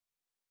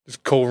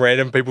Just call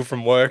random people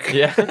from work.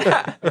 Yeah.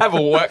 Have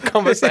a work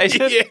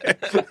conversation.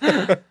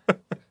 Yeah.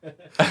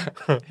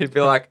 He'd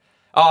be like,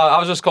 oh, I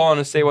was just calling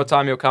to see what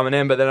time you're coming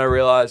in, but then I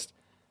realized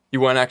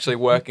you weren't actually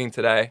working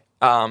today.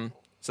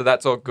 So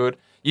that's all good.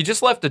 You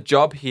just left a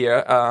job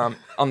here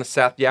on the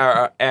South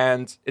Yarra,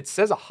 and it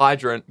says a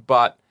hydrant,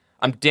 but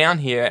I'm down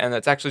here, and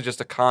it's actually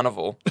just a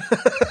carnival.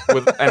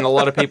 And a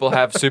lot of people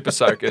have super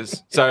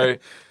soakers. So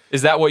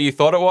is that what you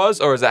thought it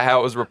was, or is that how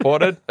it was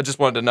reported? I just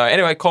wanted to know.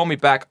 Anyway, call me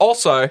back.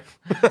 Also,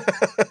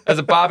 there's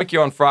a barbecue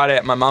on Friday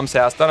at my mum's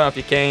house. Don't know if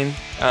you're keen,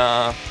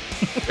 or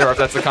if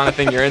that's the kind of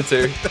thing you're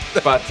into.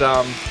 But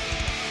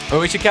well,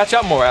 we should catch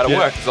up more out of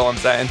work, is all I'm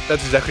saying.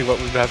 That's exactly what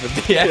would happen.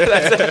 Yeah,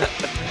 that's it.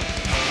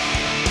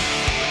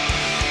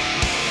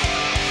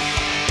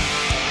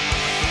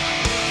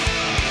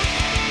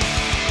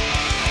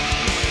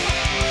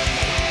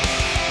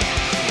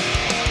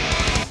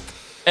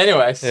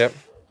 Anyways,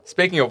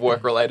 speaking of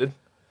work-related.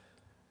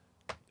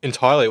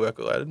 Entirely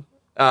work-related.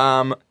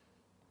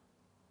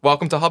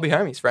 Welcome to Hobby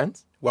Homies,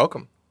 friends.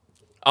 Welcome.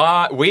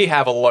 We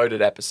have a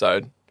loaded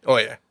episode. Oh,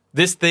 yeah.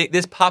 This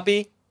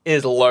puppy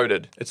is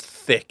loaded. It's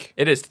thick.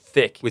 It is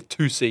thick. With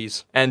 2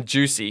 C's. And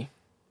juicy.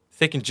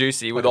 Thick and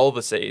juicy with all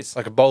the C's.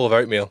 Like a bowl of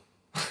oatmeal.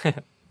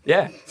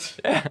 Yeah.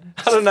 I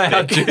don't know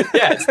how juicy.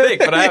 Yeah, it's thick,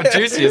 but how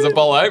juicy is a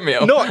bowl of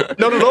oatmeal? Not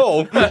at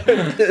all.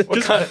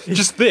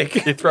 just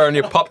thick. You're throwing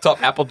your pop-top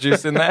apple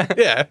juice in there?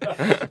 Yeah.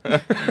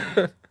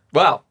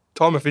 Wow.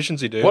 Time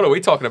efficiency, dude. What are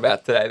we talking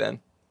about today, then?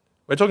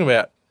 We're talking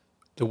about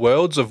the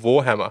worlds of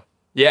Warhammer.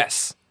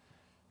 Yes.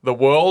 The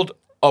world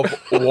of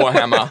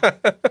Warhammer.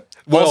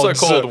 Also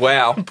called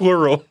WoW.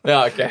 Plural.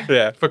 Oh, okay.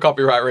 Yeah. For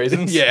copyright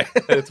reasons. Yeah.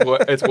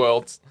 It's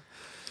worlds.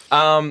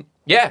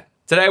 Yeah.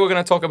 Today we're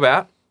going to talk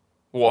about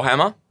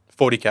Warhammer.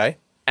 40k.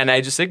 And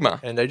Age of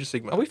Sigmar. And Age of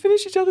Sigmar. Oh, we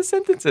finished each other's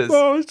sentences.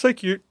 Oh, it's so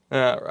cute.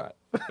 All right.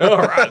 All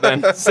right,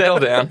 then. Settle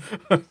down.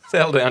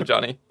 Settle down,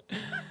 Johnny.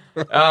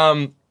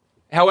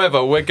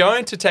 However, we're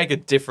going to take a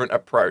different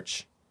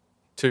approach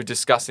to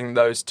discussing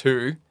those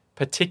two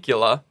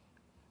particular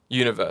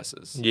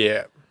universes.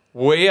 Yeah.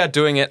 We are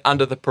doing it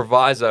under the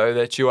proviso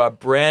that you are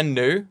brand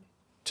new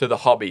to the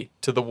hobby,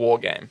 to the war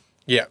game.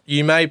 Yeah.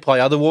 You may play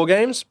other war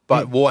games,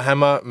 but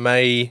Warhammer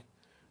may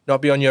not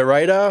be on your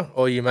radar,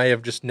 or you may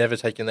have just never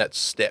taken that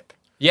step.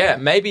 Yeah,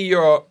 maybe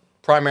you're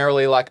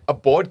primarily like a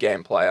board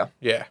game player.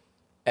 Yeah.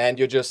 And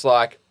you're just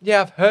like,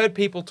 yeah, I've heard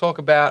people talk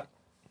about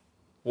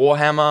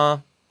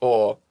Warhammer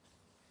or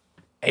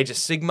Age of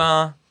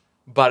Sigmar,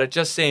 but it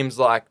just seems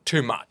like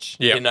too much.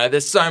 Yeah. You know,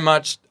 there's so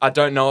much I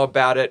don't know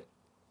about it.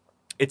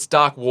 It's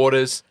dark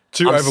waters.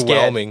 Too I'm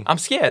overwhelming. Scared. I'm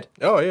scared.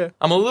 Oh, yeah.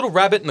 I'm a little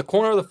rabbit in the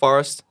corner of the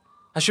forest.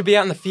 I should be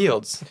out in the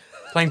fields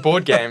playing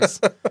board games,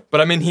 but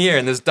I'm in here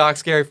in this dark,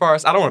 scary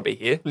forest. I don't want to be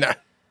here. No.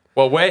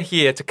 Well, we're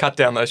here to cut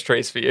down those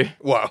trees for you.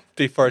 Wow.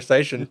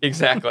 Deforestation.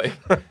 Exactly.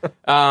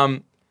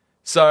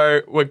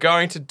 So we're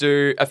going to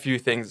do a few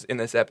things in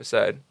this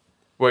episode.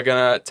 We're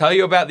going to tell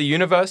you about the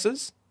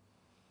universes,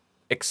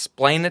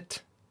 explain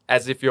it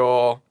as if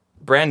you're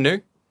brand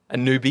new, a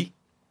newbie,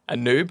 a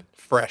noob,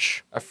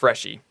 Fresh. a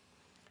freshie.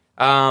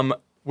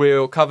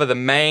 We'll cover the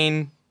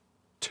main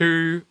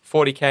 2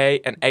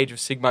 40k and Age of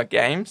Sigmar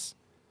games.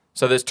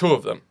 So there's 2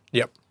 of them.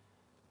 Yep.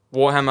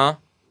 Warhammer,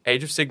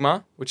 Age of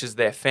Sigmar, which is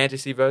their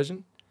fantasy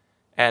version,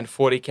 and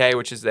 40k,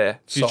 which is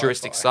their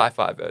futuristic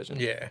sci-fi version.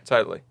 Yeah.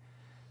 Totally.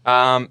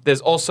 There's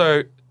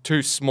also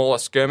 2 smaller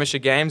skirmisher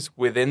games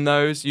within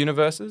those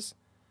universes.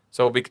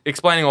 So we'll be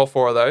explaining all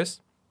 4 of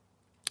those.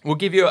 We'll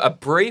give you a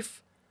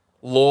brief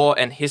lore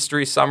and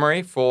history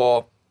summary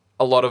for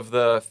a lot of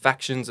the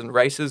factions and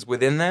races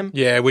within them.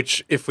 Yeah,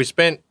 which if we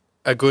spent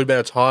a good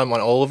amount of time on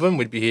all of them,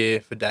 we'd be here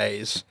for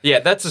days.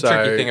 Yeah, that's the So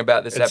tricky thing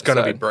about this episode. It's going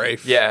to be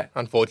brief. Yeah.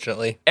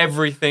 Unfortunately.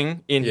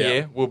 Everything in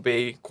here will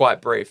be quite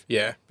brief.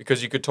 Yeah.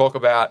 Because you could talk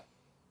about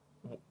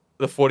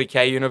the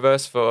 40k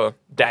universe for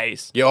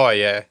days. Yeah, oh,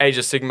 yeah. Age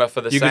of Sigmar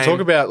for the You same. could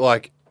talk about,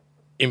 like,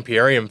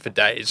 Imperium for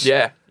days.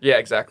 Yeah,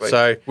 exactly.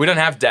 So- we don't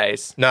have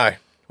days. No,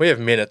 we have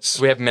minutes.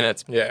 We have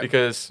minutes. Yeah.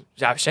 Because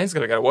Shane's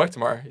got to go to work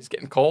tomorrow. He's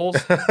getting calls.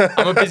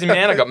 I'm a busy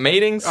man. I got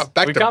meetings.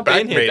 Back we to can't be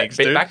back in here. meetings,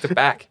 dude. Back to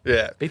back.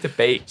 Yeah. Beat to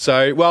beat.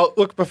 So, well,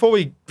 look, before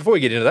we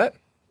get into that,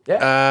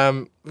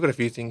 we've got a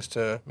few things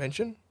to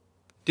mention.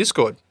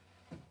 Discord.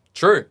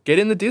 True. Get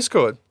in the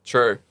Discord.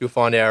 True. You'll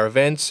find our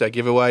events, our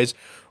giveaways.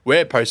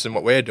 We're posting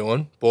what we're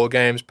doing. Board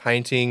games,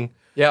 painting,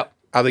 Yep.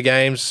 other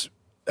games.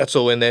 That's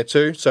all in there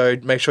too. So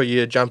make sure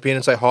you jump in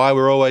and say hi.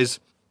 We're always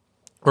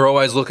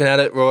looking at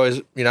it. We're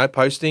always,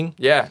 posting.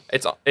 Yeah.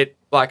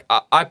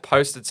 I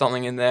posted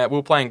something in there. We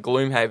were playing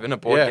Gloomhaven, a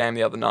board game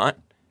the other night.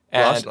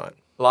 Last night.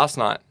 Last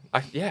night.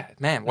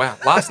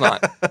 Last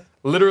night.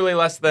 Literally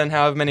less than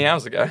however many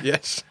hours ago.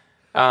 Yes.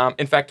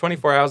 In fact,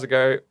 24 hours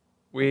ago,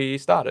 we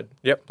started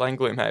playing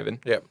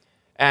Gloomhaven. Yep.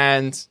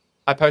 And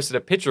I posted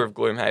a picture of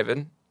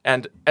Gloomhaven,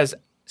 and as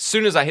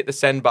soon as I hit the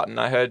send button,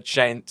 I heard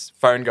Shane's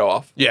phone go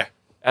off. Yeah.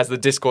 As the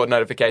Discord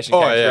notification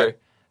came through.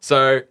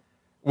 So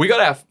we got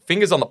our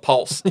fingers on the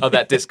pulse of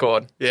that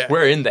Discord. Yeah.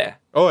 We're in there.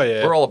 Oh,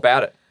 yeah. We're all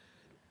about it.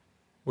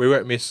 We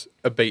won't miss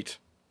a beat.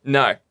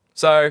 No.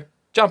 So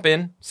jump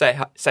in, say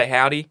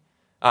howdy.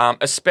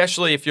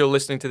 Especially if you're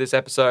listening to this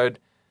episode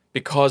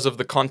because of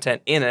the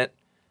content in it,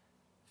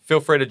 feel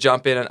free to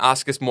jump in and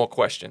ask us more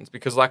questions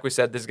because, like we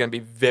said, this is going to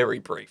be very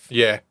brief.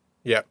 Yeah.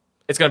 Yeah.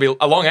 It's going to be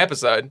a long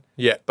episode.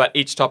 Yeah. But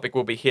each topic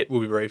will be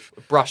We'll be brief.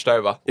 brushed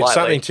over. If lightly.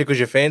 something tickles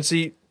your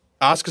fancy,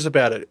 ask us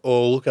about it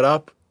or look it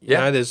up. You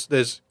Yeah. know,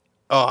 there's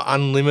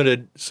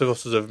unlimited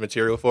sources of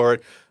material for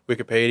it.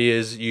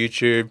 Wikipedia's,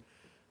 YouTube,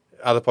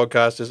 other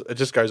podcasts. It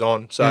just goes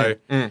on. So,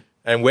 and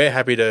we're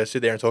happy to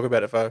sit there and talk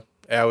about it for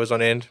hours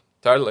on end.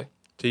 Totally.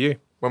 To you.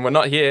 When we're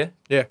not here,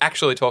 Yeah.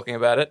 actually talking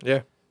about it,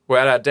 Yeah. we're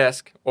at our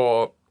desk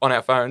or on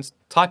our phones,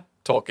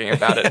 talking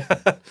about it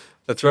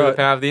That's through the right.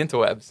 power of the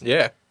interwebs.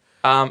 Yeah.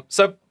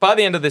 So by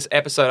the end of this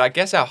episode, I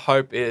guess our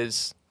hope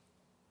is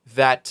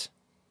that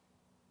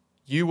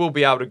you will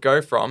be able to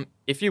go from,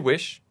 if you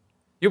wish,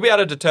 you'll be able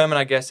to determine,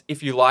 I guess,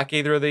 if you like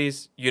either of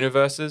these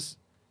universes,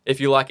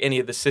 if you like any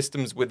of the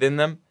systems within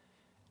them,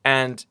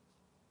 and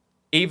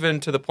even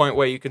to the point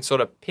where you can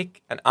sort of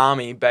pick an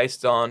army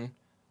based on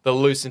the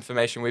loose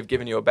information we've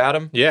given you about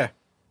them. Yeah.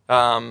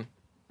 We're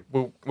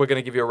going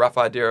to give you a rough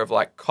idea of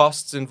like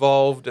costs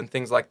involved and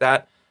things like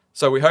that.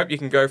 So we hope you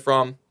can go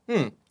from,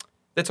 they're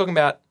talking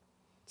about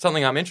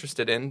something I'm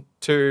interested in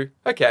to,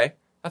 okay,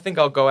 I think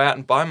I'll go out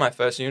and buy my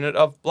first unit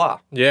of blah.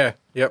 Yeah.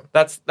 Yep.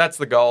 That's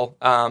the goal.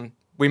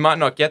 We might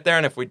not get there,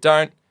 and if we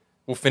don't,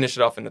 we'll finish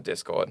it off in the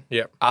Discord.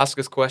 Yep. Ask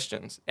us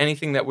questions.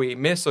 Anything that we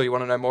miss or you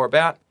want to know more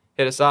about,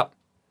 hit us up.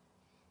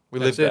 We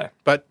live That's it. there.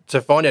 But to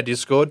find our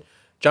Discord,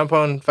 jump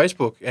on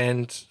Facebook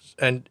and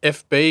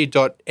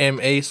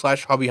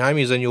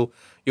fb.me/hobbyhomies and you'll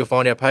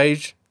find our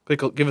page.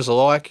 Give us a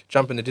like,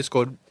 jump in the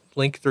Discord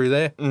link through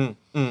there.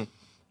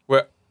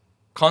 We're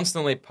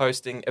constantly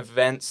posting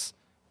events,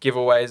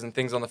 giveaways, and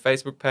things on the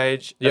Facebook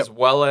page, Yep. as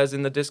well as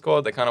in the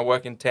Discord. They kind of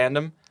work in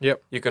tandem.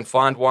 Yep. You can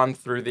find one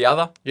through the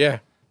other. Yeah.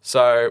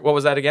 So what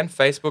was that again?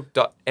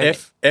 Facebook.me.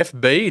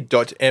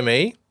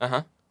 fb.me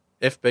Uh-huh.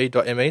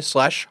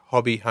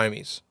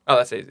 fb.me/hobbyhomies. Oh,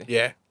 that's easy.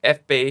 Yeah.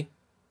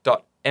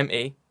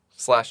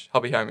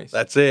 fb.me/hobbyhomies.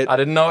 That's it. I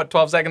didn't know it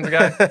 12 seconds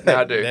ago.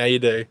 Now I do. Now you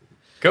do.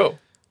 Cool.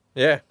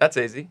 Yeah. That's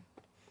easy.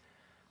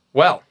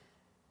 Well,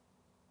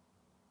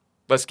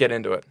 let's get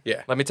into it.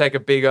 Yeah. Let me take a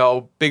big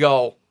old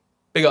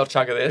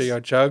chunk of this. Big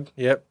old chug.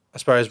 Yep. I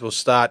suppose we'll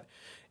start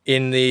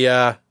in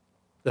the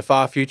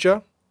far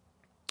future.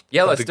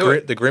 Yeah, let's do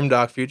it. The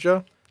grimdark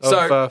future of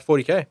So-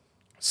 40K.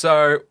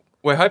 So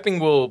we're hoping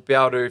we'll be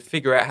able to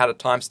figure out how to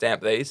timestamp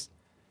these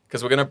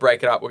because we're going to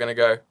break it up. We're going to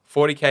go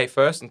 40K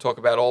first and talk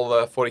about all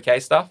the 40K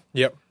stuff.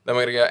 Yep. Then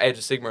we're going to go Age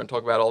of Sigmar and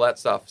talk about all that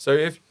stuff. So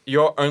if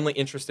you're only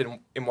interested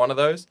in one of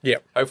those,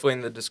 Yep. hopefully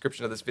in the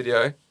description of this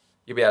video,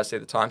 you'll be able to see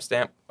the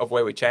timestamp of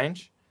where we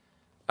change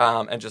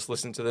and just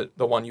listen to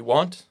the one you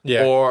want.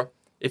 Yeah. Or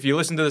if you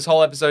listen to this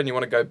whole episode and you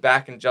want to go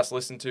back and just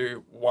listen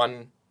to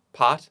one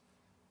part,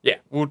 yeah,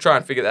 we'll try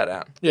and figure that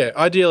out. Yeah.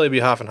 Ideally, it'd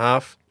be half and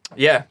half.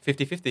 Yeah,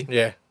 50-50.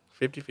 Yeah.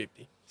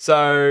 50-50.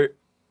 So,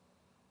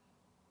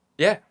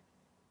 yeah.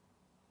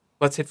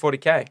 Let's hit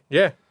 40K.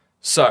 Yeah.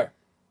 So,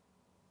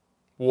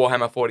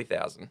 Warhammer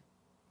 40,000.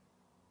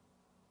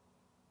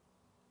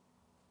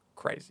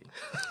 Crazy.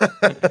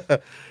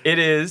 It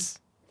is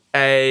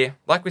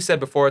like we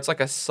said before, it's like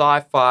a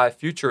sci-fi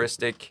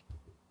futuristic.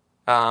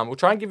 We'll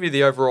try and give you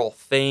the overall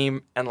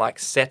theme and like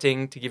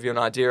setting to give you an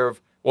idea of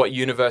what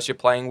universe you're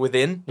playing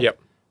within. Yep.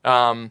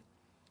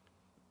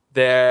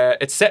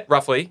 It's set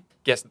roughly,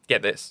 get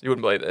this, you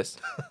wouldn't believe this,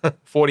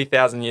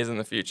 40,000 years in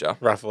the future.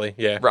 Roughly.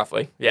 Yeah.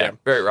 Roughly, yeah, Yeah.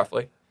 very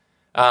roughly.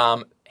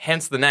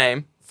 Hence the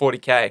name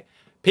 40K.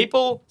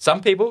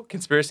 Some people,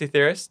 conspiracy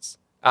theorists,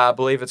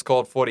 believe it's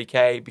called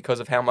 40K because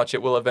of how much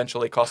it will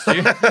eventually cost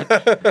you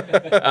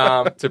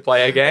to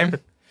play a game.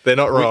 They're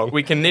not wrong.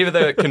 We can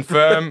neither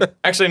confirm...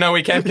 Actually, no,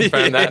 we can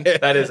confirm Yeah. that.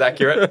 That is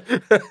accurate.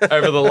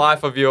 Over the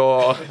life of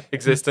your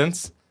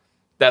existence,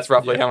 that's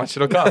roughly how much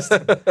it'll cost.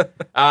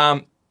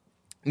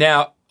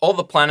 Now, all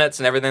the planets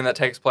and everything that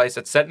takes place,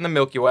 it's set in the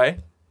Milky Way,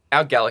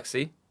 our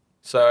galaxy.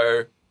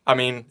 So, I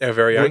mean, Our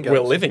very own we're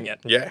galaxy. living it.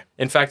 Yeah.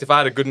 In fact, if I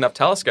had a good enough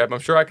telescope, I'm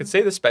sure I could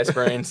see the Space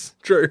Marines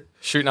True.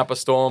 shooting up a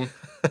storm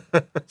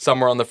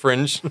somewhere on the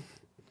fringe.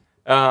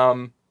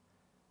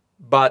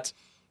 But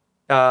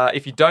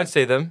if you don't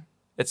see them,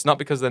 it's not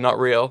because they're not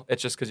real.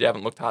 It's just because you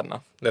haven't looked hard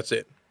enough. That's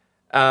it.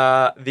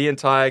 The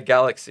entire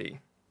galaxy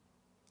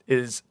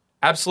is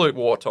absolute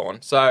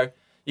war-torn. So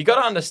you got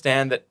to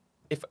understand that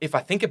if I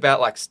think about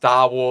like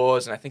Star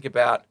Wars and I think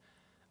about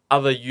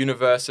other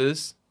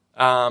universes,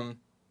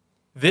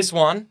 this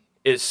one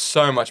is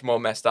so much more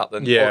messed up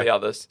than Yeah. all the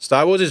others.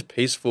 Star Wars is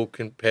peaceful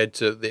compared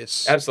to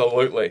this.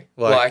 Absolutely.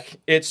 Like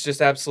it's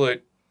just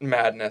absolute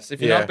madness. If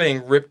you're Yeah. not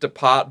being ripped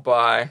apart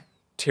by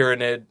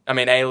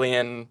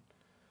alien,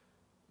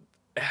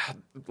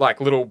 like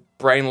little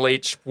brain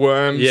leech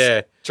worms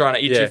Yeah. trying to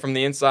eat Yeah. you from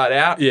the inside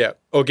out. Yeah.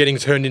 Or getting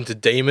turned into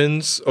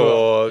demons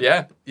or...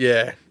 Yeah.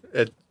 Yeah.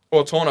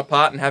 Or torn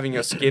apart and having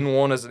your skin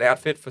worn as an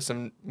outfit for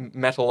some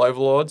metal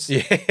overlords.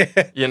 Yeah.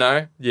 You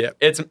know? Yeah.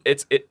 It's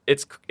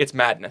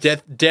madness.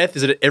 Death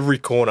is at every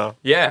corner.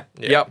 Yeah.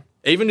 Yeah. Yep.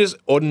 Even just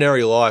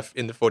ordinary life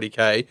in the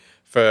 40K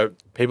for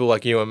people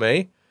like you and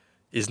me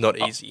is not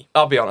easy.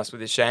 I'll be honest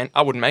with you, Shane.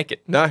 I wouldn't make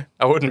it. No.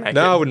 I wouldn't make it.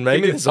 No, I wouldn't make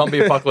Give me it. the zombie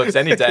apocalypse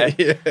any day.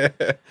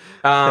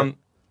 Yeah.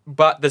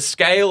 But the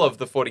scale of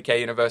the 40K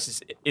universe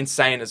is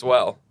insane as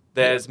well.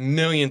 There's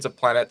millions of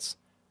planets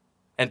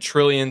and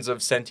trillions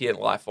of sentient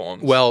life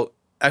forms. Well,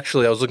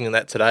 actually, I was looking at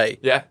that today.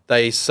 Yeah.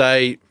 They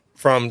say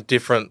from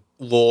different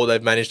lore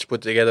they've managed to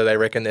put together, they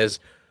reckon there's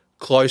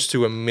close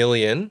to 1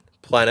 million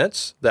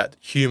planets that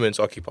humans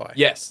occupy.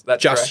 Yes,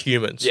 that's Just correct.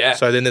 humans. Yeah.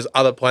 So then there's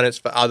other planets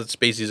for other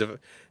species of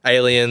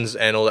aliens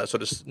and all that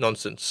sort of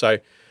nonsense. So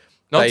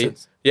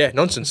Nonsense.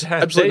 Nonsense. How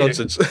Absolute dare you.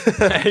 nonsense.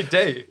 Hey,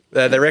 do you?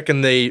 They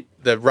reckon the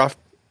rough.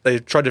 They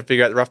tried to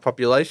figure out the rough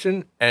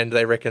population, and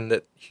they reckon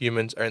that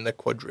humans are in the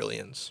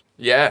quadrillions.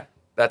 Yeah,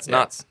 that's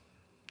nuts.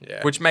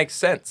 Yeah, Which makes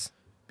sense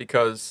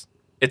because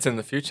it's in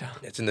the future.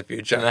 it's in the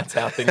future. And that's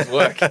how things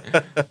work.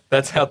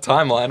 That's how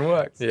timeline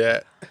works.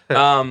 Yeah,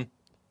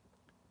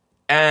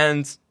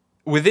 And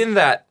within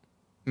that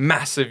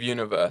massive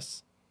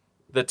universe,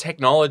 the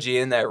technology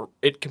in there,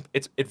 it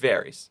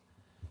varies.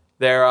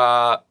 There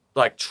are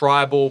like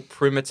tribal,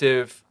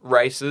 primitive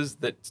races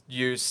that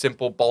use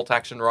simple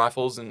bolt-action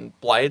rifles and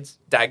blades,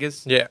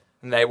 daggers. yeah.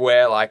 And they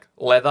wear like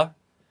leather.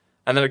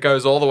 And then it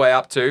goes all the way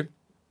up to,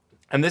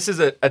 and this is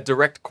a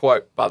direct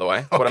quote, by the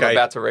way, what I'm Okay.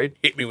 about to read.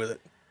 Hit me with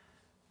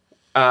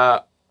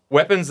it.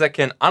 Weapons that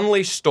can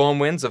unleash storm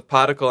winds of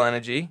particle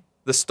energy,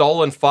 the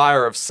stolen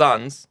fire of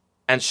suns,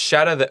 and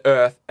shatter the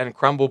earth and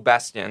crumble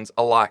bastions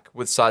alike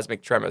with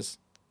seismic tremors.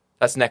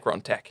 That's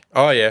Necron Tech.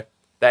 Oh yeah,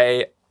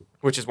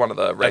 Which is one of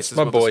the races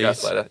my we'll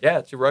discuss boys. later. Yeah,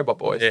 it's your robot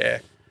boys. yeah,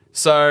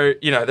 So,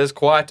 there's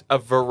quite a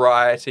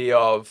variety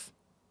of,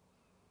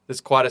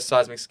 there's quite a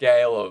seismic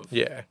scale of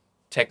yeah.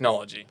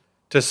 technology.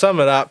 To sum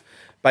it up,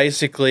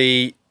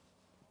 basically,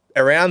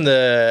 I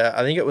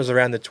think it was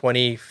around the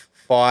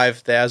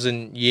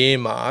 25,000 year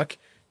mark,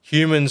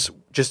 humans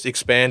just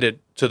expanded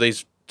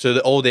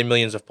to all their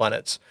millions of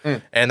planets,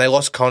 and they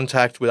lost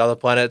contact with other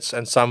planets,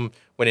 and some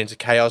went into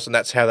chaos, and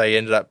that's how they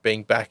ended up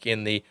being back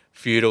in the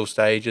feudal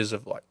stages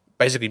of like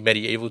basically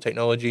medieval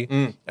technology,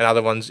 and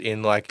other ones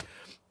in like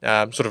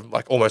sort of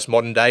like almost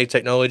modern day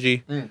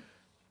technology.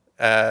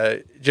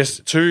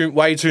 Just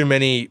way too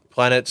many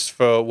planets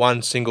for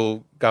one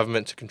single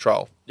government to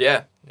control.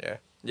 Yeah. Yeah,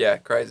 Yeah,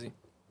 crazy.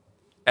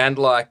 And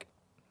like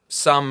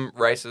some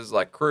races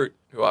like Kroot,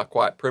 who are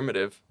quite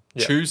primitive,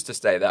 choose to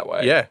stay that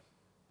way. yeah,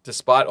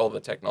 Despite all the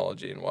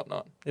technology and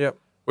whatnot. yep.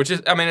 Which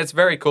is, I mean, it's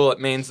very cool. It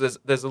means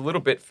there's a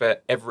little bit for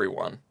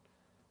everyone,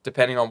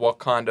 depending on what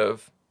kind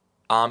of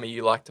army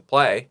you like to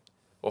play,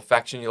 or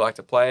faction you like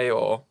to play,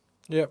 or,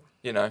 Yep.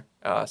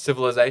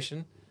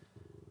 civilization.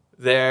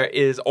 There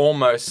is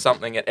almost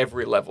something at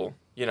every level,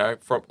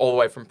 from all the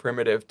way from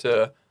primitive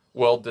to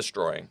world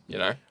destroying,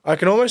 I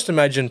can almost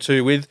imagine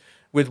too with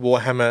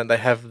Warhammer they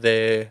have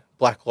their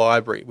Black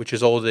Library, which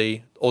is all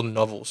the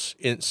novels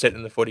set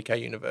in the 40K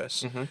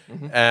universe.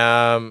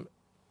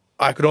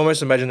 I could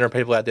almost imagine there are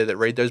people out there that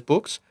read those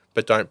books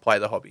but don't play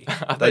the hobby. I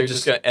thought you were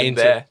just going to end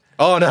there.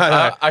 Oh no,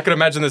 no. I could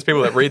imagine there's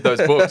people that read those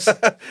books.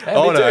 Yeah,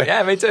 Oh, me no. too.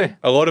 Yeah, me too.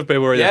 A lot of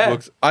people read Yeah.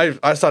 those books.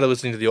 I started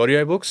listening to the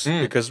audiobooks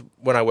because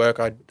when I work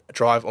I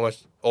drive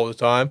almost all the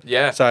time.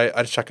 Yeah. So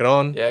I just chuck it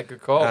on. Yeah,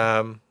 good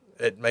call.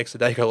 It makes the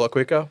day go a lot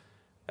quicker.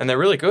 And they're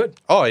really good.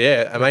 Oh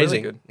yeah,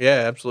 amazing. good.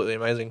 Yeah, absolutely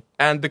amazing.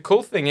 And the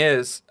cool thing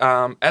is,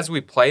 as we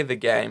play the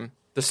game,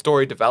 the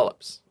story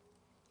develops.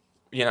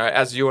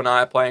 As you and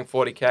I are playing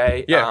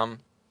 40K, Yeah.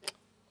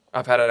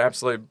 I've had an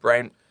absolute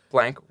brain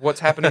blank. What's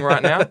happening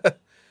right now?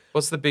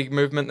 What's the big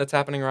movement that's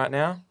happening right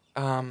now?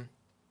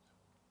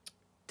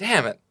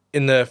 Damn it.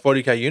 In the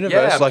 40K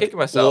universe, I'm kicking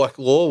myself.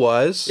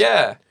 lore-wise,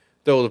 Yeah.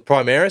 the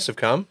Primaris have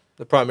come.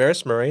 The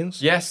Primaris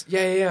Marines. Yes.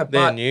 Yeah. They're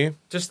But new.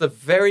 just the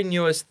very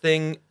newest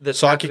thing that's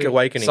Psychic happening-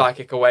 Awakening.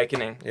 Psychic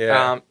Awakening.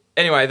 Yeah.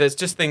 Anyway, there's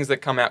just things that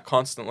come out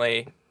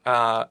constantly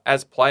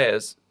as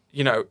players.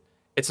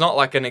 It's not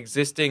like an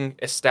existing,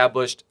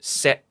 established,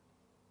 set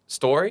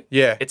story.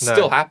 Yeah, It's no.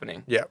 still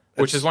happening. Yeah.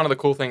 Which is one of the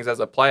cool things as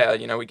a player.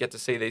 We get to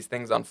see these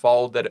things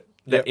unfold that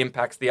Yep.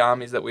 impacts the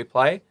armies that we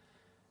play.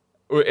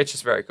 It's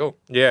just very cool.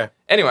 Yeah.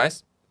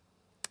 Anyways,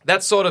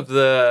 that's sort of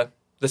the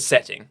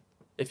setting,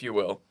 if you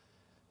will.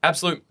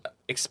 Absolute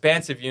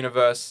expansive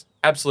universe,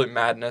 absolute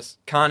madness,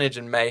 carnage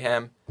and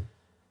mayhem.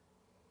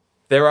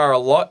 There are a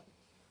lot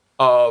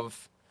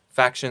of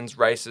factions,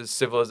 races,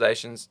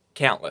 civilizations,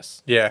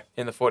 countless Yeah.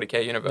 in the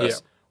 40K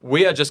universe. Yeah.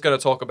 We are just going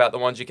to talk about the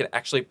ones you can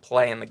actually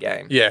play in the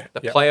game. Yeah.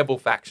 The Yeah. playable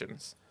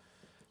factions.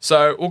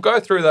 So we'll go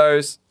through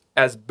those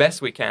as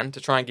best we can to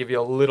try and give you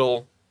a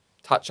little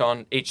touch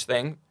on each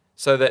thing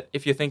so that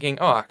if you're thinking,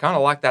 oh, I kind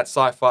of like that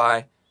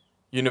sci-fi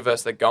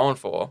universe they're going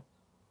for,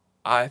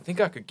 I think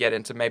I could get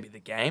into maybe the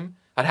game.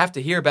 I'd have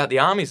to hear about the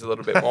armies a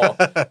little bit more.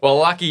 Well,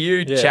 lucky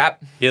you,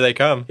 chap. Here they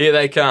come. Here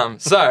they come.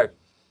 So,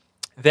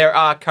 there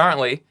are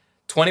currently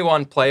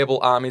 21 playable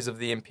armies of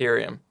the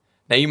Imperium.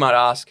 Now, you might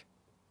ask,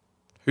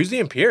 Who's the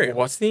Imperium?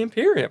 what's the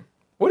Imperium?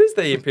 What is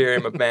the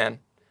Imperium of Man?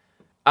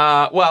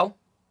 Well,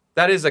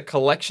 that is a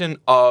collection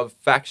of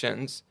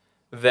factions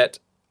that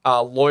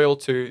are loyal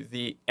to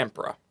the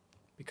Emperor.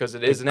 because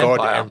it is an God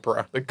empire.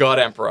 Emperor. The God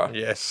Emperor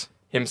Yes.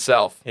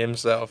 himself.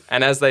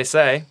 And as they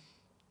say,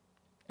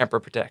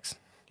 Emperor protects.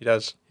 He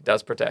does. He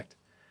does protect.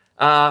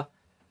 Yeah,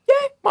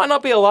 might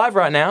not be alive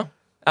right now.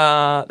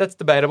 That's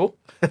debatable.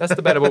 That's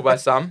debatable by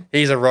some.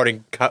 He's a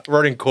rotting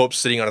corpse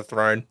sitting on a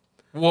throne.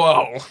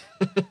 Whoa.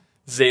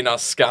 Xenos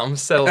scum.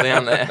 Settle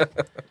down there.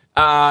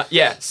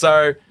 Yeah,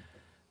 so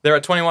there are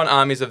 21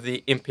 armies of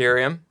the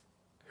Imperium,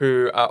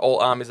 who are all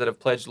armies that have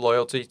pledged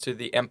loyalty to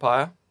the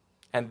Empire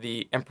and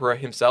the Emperor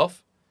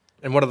himself.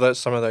 And what are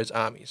some of those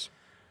armies?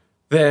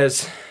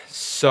 There's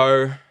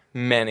so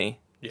many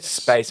Yes.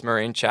 Space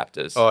Marine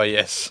chapters. Oh,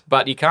 yes.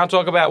 But you can't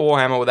talk about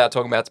Warhammer without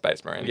talking about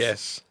Space Marines.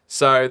 Yes.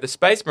 So the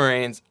Space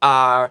Marines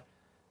are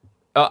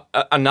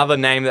another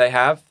name they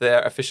have.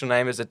 Their official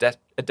name is Adeptus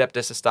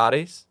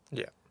Astartes.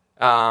 Yeah.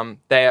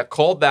 They are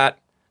called that.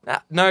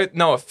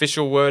 No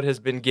official word has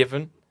been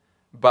given,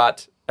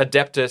 but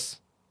Adeptus,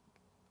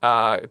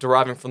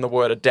 deriving from the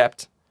word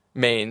adept,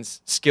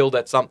 means skilled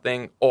at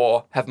something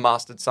or have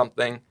mastered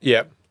something.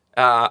 Yeah.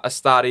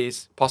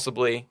 Astartes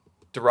possibly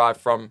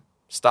derived from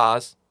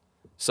stars.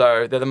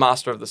 So they're the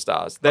master of the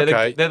stars. They're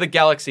the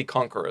galaxy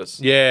conquerors.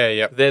 Yeah,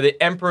 yeah. They're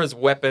the Emperor's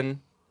weapon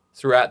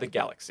throughout the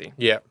galaxy.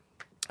 Yeah.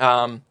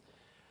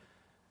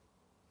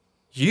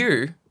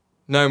 You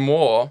know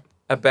more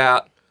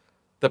about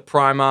the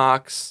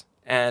Primarchs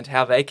and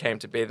how they came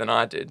to be than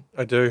I did.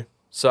 I do.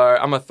 So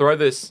I'm going to throw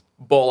this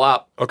ball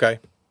up Okay.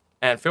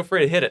 and feel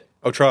free to hit it.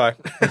 I'll try.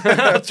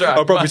 That's right.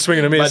 I'll probably swing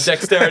and a miss. My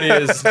dexterity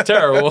is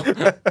terrible.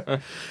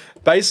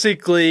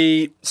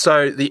 Basically,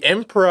 so the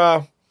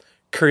Emperor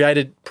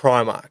created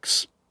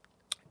Primarchs.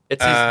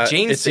 It's his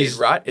gene seed,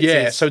 right?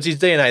 So it's his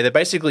DNA. They're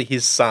basically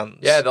his sons.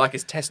 Yeah, they're like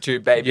his test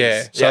tube babies.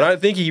 Yeah. So I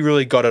don't think he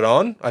really got it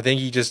on. I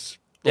think he just,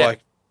 did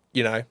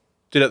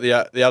it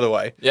the other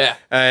way. Yeah.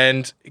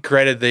 And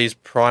created these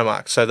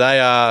Primarchs. So they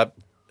are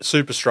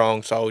super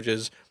strong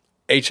soldiers.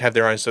 Each have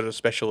their own sort of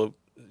special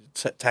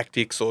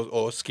tactics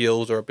or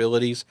skills or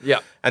abilities. Yeah.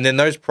 And then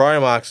those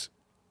Primarchs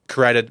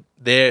created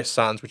their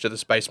sons, which are the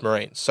Space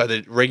Marines. So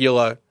the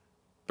regular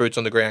boots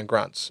on the ground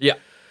grunts. Yeah.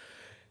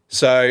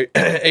 So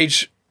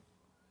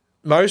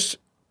most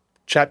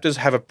chapters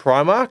have a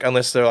Primarch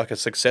unless they're like a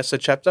successor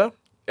chapter.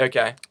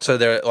 Okay. So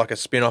they're like a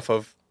spin-off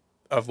of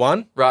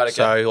one. Right, okay.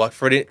 So like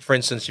for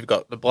instance, you've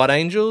got the Blood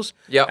Angels.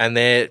 Yep. And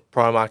their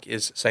Primarch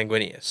is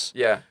Sanguinius.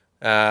 Yeah.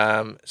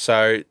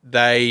 So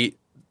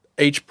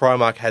each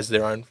Primarch has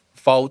their own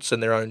faults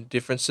and their own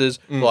differences.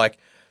 Like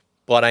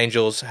Blood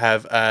Angels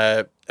have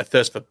a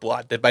thirst for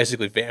blood. They're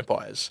basically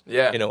vampires.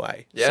 Yeah. In a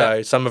way. Yeah.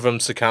 So some of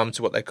them succumb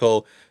to what they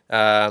call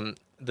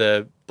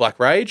the Black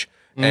Rage,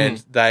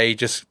 and they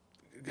just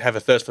have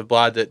a thirst for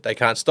blood that they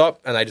can't stop,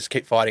 and they just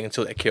keep fighting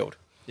until they're killed.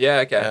 Yeah,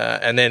 okay.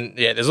 And then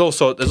there's all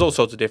sorts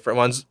of different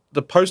ones.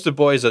 The poster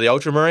boys are the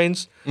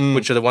Ultramarines,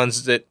 which are the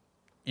ones that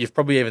you've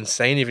probably even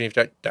seen, even if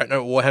you don't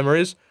know what Warhammer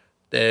is.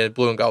 They're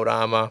blue and gold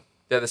armor.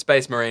 They're the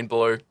Space Marine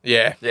blue.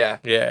 Yeah. Yeah.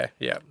 Yeah.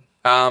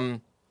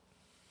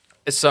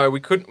 So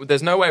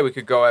there's no way we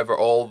could go over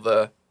all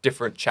the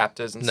different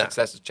chapters and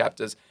successive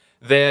chapters.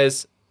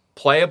 There's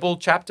playable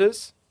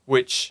chapters,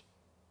 which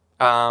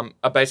are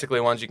basically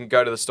ones you can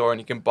go to the store and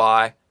you can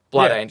buy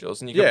Blood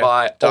Angels, and you can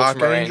buy Dark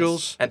Ultramarines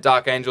Angels. and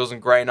Dark Angels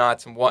and Grey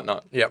Knights and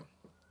whatnot. Yep.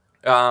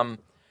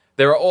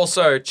 There are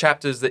also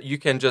chapters that you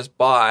can just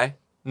buy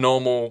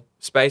normal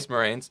Space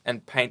Marines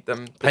and paint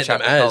them chapter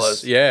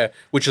colors. Yeah,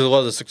 which is a lot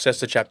of the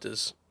successor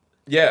chapters.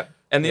 Yeah,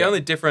 and the only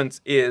difference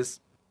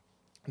is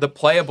the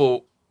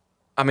playable.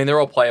 I mean, they're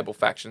all playable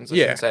factions. I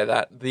shouldn't say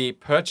that. The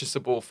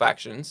purchasable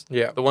factions,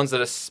 the ones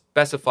that are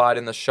specified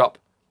in the shop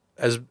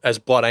as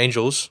Blood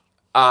Angels,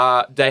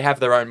 they have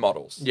their own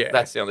models. Yeah,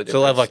 that's the only difference. So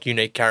they'll have like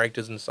unique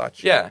characters and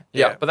such. Yeah.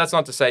 But that's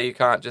not to say you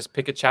can't just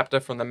pick a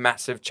chapter from the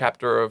massive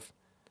chapter of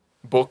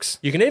books.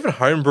 You can even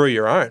homebrew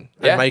your own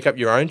and make up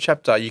your own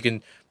chapter. You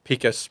can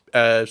pick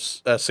a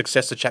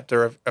successor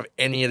chapter of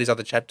any of these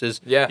other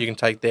chapters. Yeah. You can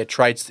take their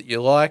traits that you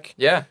like.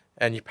 Yeah.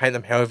 And you paint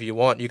them however you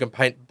want. You can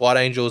paint Blood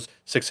Angels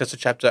successor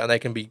chapter and they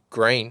can be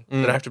green. They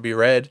don't have to be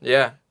red.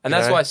 Yeah. And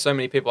that's why so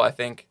many people, I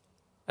think,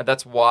 and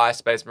that's why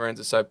Space Marines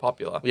are so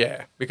popular.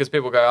 Yeah. Because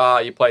people go,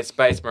 you play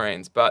Space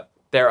Marines, but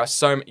there are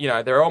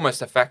they're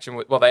almost a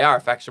faction, they are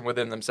a faction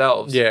within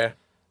themselves. Yeah.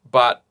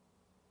 But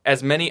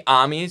as many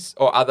armies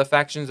or other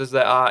factions as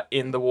there are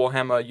in the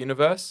Warhammer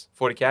universe,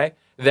 40k,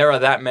 there are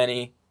that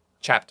many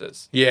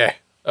chapters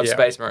of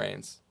Space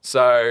Marines.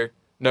 So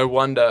no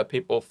wonder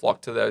people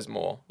flock to those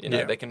more.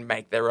 They can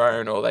make their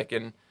own, or they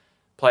can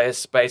play as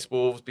Space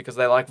Wolves because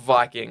they like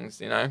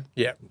Vikings,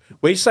 Yeah.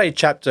 We say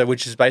chapter,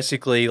 which is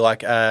basically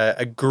like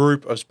a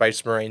group of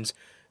Space Marines,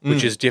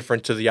 which is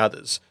different to the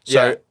others.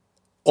 So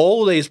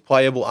all these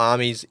playable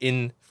armies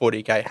in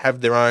 40k have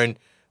their own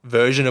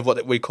version of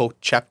what we call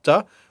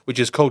chapter, which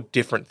is called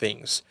different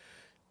things.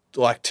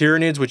 Like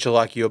Tyranids, which are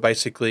like your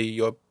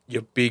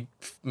big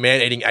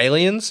man-eating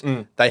aliens,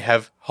 they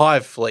have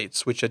hive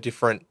fleets, which are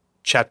different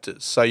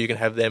chapters, so you can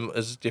have them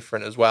as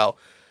different as well.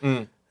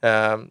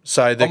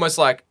 So almost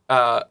like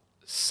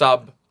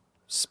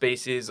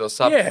sub-species or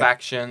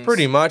sub-factions.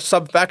 Pretty much.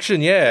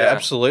 Sub-faction, yeah,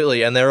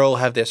 absolutely. And they all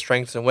have their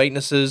strengths and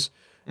weaknesses,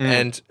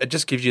 and it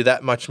just gives you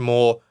that much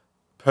more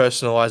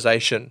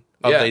personalization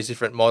of these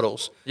different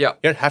models. Yeah.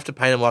 You don't have to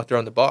paint them like they're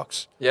on the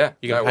box. Yeah.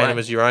 You can paint them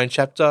as your own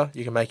chapter.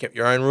 You can make up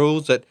your own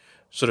rules that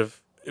sort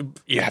of,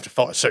 you have to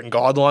follow certain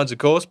guidelines, of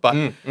course,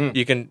 but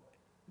you can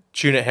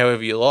tune it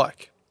however you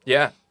like.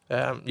 Yeah.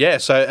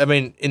 So, I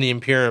mean, in the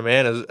Imperial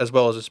Man, as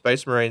well as the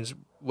Space Marines,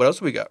 what else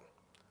have we got?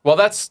 Well,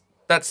 that's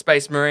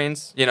Space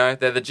Marines. You know,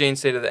 they're the gene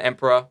seed of the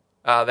Emperor.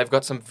 They've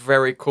got some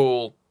very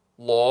cool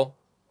lore,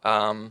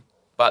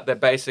 but they're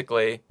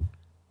basically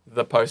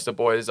the poster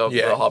boys of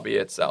the hobby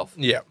itself.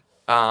 Yeah.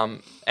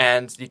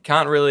 And we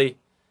can't really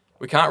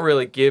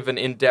give an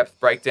in-depth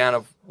breakdown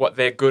of what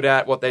they're good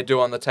at, what they do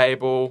on the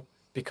table,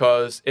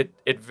 because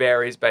it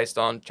varies based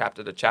on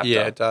chapter to chapter.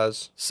 Yeah, it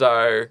does.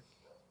 So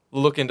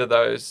look into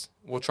those.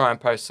 We'll try and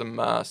post some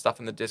stuff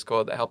in the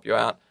Discord that help you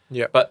out.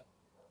 Yeah. But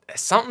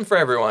there's something for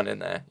everyone in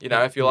there. You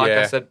know, if you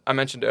like, I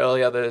mentioned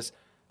earlier, there's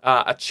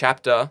a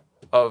chapter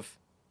of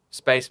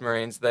Space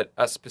Marines that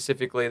are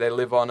specifically, they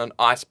live on an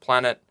ice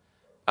planet.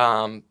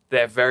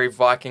 They're very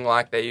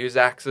Viking-like. They use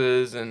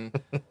axes, and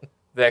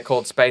they're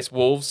called Space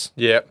Wolves.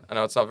 Yep. I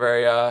know it's not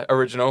very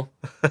original,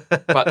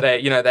 but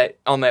they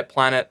on their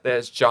planet,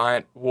 there's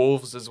giant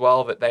wolves as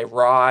well that they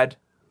ride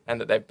and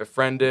that they've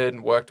befriended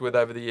and worked with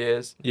over the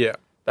years. Yeah.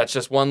 That's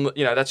just one.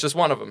 That's just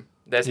one of them.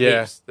 There's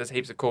heaps. There's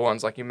heaps of cool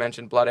ones, like you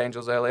mentioned, Blood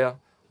Angels earlier.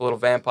 The little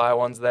vampire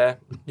ones there.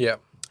 Yeah.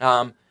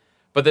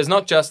 But there's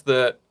not just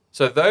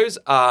so those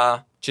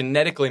are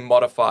genetically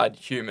modified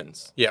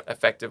humans. Yeah.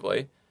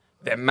 Effectively,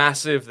 they're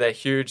massive. They're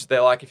huge.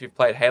 They're like, if you've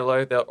played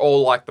Halo, they're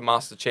all like the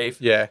Master Chief.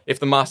 Yeah. If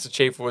the Master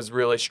Chief was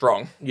really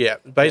strong. Yeah.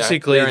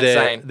 Basically, they're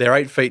insane. They're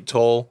 8 feet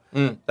tall.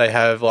 They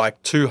have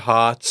like 2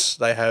 hearts.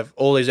 They have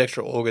all these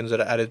extra organs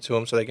that are added to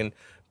them so they can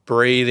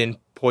breathe in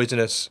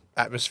poisonous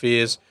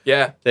atmospheres.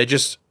 Yeah. They're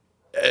just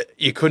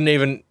you couldn't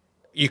even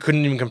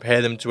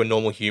compare them to a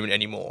normal human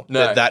anymore. No.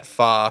 They're that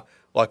far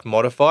like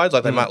modified.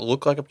 Like they might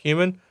look like a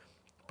human,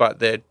 but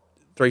they're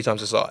 3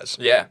 times the size.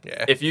 Yeah.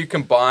 Yeah. If you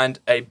combined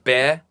a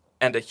bear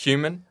and a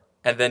human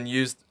and then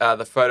used the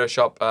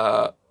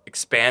Photoshop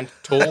expand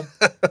tool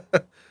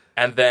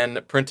and then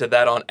printed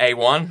that on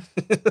A1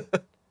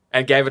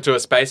 and gave it to a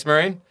Space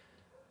Marine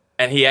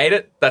and he ate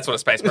it, that's what a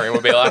Space Marine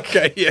would be like.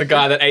 Okay, yeah. The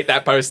guy that ate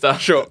that poster.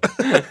 Sure.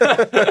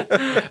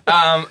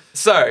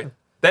 So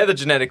they're the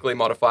genetically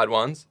modified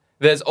ones.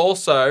 There's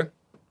also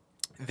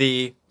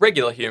the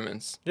regular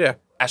humans. Yeah.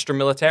 Astra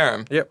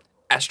Militarum. Yep.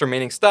 Astra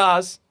meaning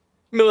stars.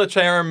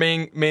 Militarum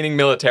meaning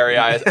military,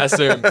 I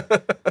assume.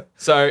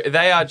 So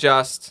they are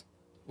just...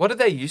 What did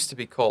they used to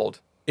be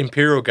called?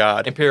 Imperial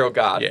Guard. Imperial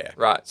Guard. Yeah.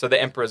 Right. So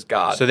the Emperor's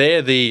Guard. So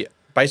they're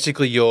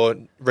basically your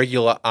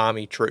regular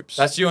army troops.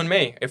 That's you and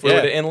me, if we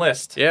were to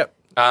enlist. Yep.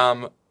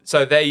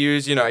 So they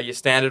use, your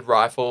standard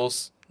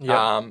rifles.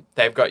 Yep.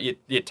 They've got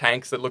your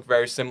tanks that look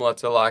very similar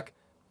to like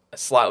a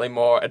slightly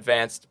more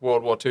advanced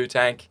World War II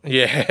tank.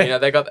 Yeah.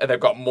 They've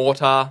got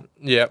mortar.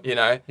 Yep.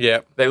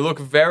 Yep. They look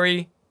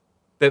very...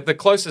 They're the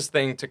closest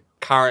thing to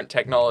current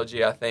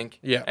technology, I think,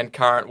 and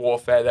current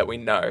warfare that we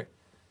know,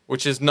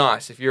 which is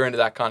nice if you're into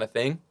that kind of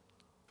thing.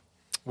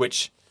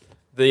 Which,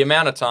 the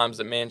amount of times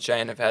that me and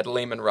Shane have had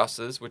Lehman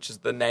Russes, which is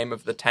the name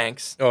of the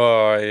tanks,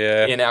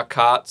 in our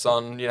carts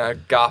on,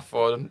 Guff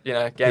or,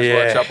 Games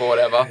Workshop or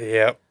whatever.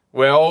 Yep.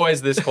 We're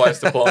always this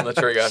close to pulling the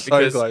trigger. So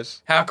because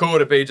close. How cool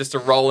would it be just to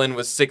roll in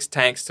with 6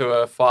 tanks to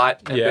a fight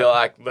and be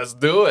like, let's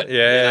do it.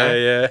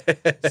 Yeah.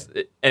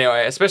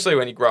 Anyway, especially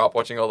when you grow up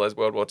watching all those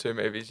World War II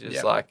movies, you're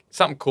just like,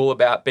 something cool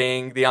about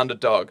being the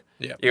underdog.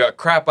 Yep. You got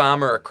crap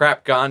armor, a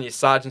crap gun, your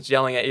sergeant's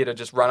yelling at you to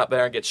just run up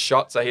there and get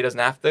shot so he doesn't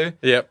have to.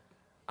 Yep.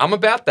 I'm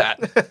about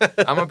that.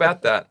 I'm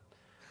about that.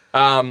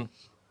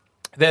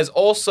 There's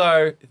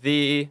also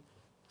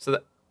so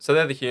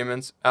they're the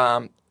humans.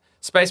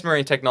 Space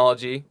Marine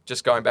technology,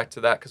 just going back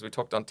to that because we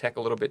talked on tech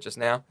a little bit just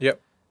now.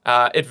 Yep.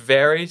 It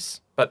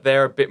varies, but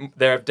they're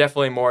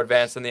definitely more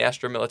advanced than the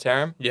Astra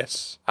Militarum.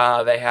 Yes.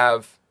 They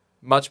have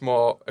much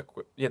more.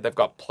 They've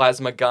got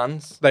plasma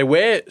guns. They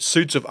wear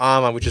suits of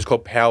armor, which is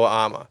called power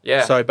armor.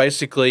 Yeah. So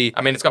basically,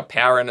 I mean, it's got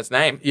power in its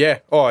name. yeah.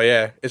 Oh,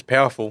 yeah. It's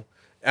powerful.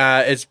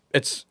 It's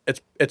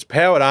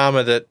powered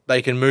armor that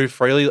they can move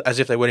freely as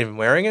if they weren't even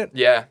wearing it.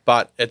 Yeah.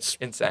 But it's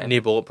Insane.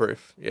 near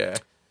bulletproof. Yeah.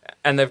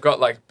 And they've got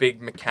like big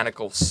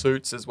mechanical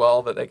suits as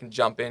well that they can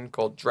jump in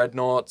called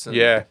dreadnoughts. And,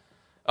 Yeah.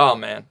 Oh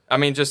man, I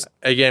mean, just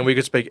Again, we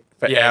could speak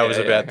for hours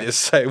about this,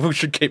 so we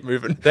should keep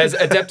moving. there's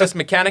Adeptus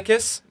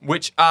Mechanicus,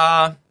 which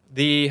are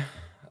I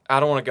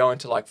don't want to go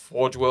into like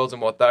Forge Worlds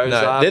and what those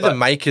are. They're the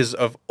makers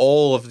of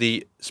all of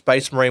the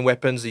Space Marine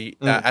weapons, the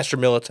Astra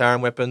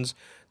Militarum weapons.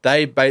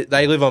 They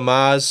live on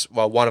Mars,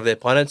 well, one of their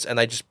planets, and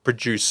they just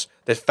produce.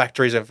 There's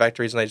factories and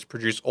factories, and they just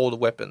produce all the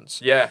weapons.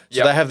 Yeah.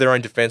 So they have their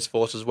own defense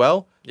force as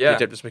well. Yeah.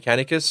 The Adeptus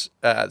Mechanicus,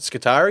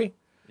 Skitarii,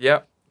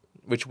 Yep.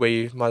 which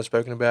we might have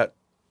spoken about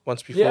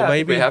once before, Yeah, I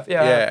think maybe. we have.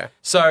 Yeah. Yeah.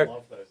 So.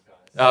 Love those guys.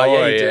 Oh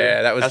yeah, you do.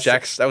 That was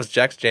That's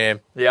Jack's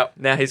jam. Yep.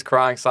 Now he's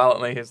crying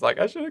silently. He's like,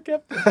 I should have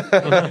kept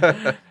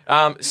it.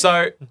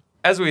 So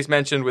as we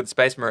mentioned with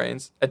Space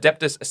Marines,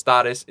 Adeptus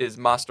Astartes is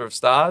Master of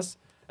Stars.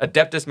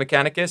 Adeptus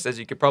Mechanicus, as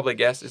you could probably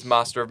guess, is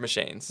Master of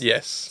Machines.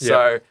 Yes.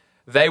 So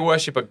they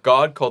worship a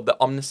god called the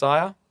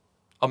Omnissiah.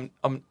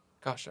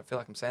 Gosh, I feel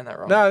like I'm saying that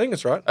wrong. No, I think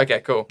it's right. Okay,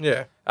 cool.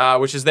 Yeah.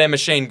 Which is their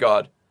machine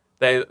god.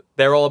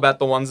 They're all about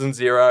the ones and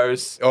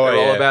zeros. Oh, They're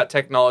all yeah. about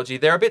technology.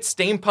 They're a bit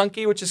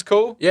steampunky, which is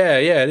cool. Yeah,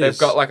 it They've is.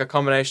 got like a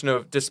combination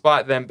of,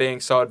 despite them being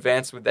so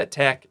advanced with their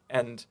tech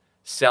and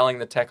selling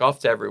the tech off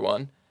to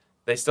everyone,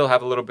 they still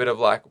have a little bit of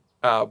like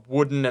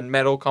wooden and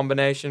metal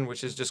combination,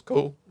 which is just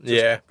cool.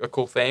 Just a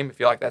cool theme. If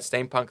you like that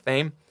steampunk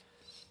theme,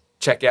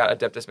 check out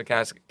Adeptus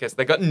Mechanicus.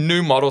 They got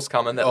new models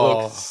coming that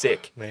look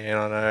sick. Man,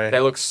 I know. They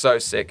look so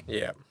sick.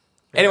 Yeah.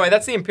 Anyway,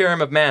 that's the Imperium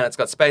of Man. It's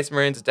got Space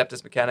Marines,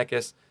 Adeptus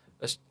Mechanicus,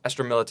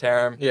 Astra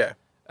Militarum. Yeah.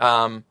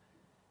 Um,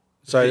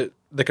 So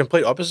the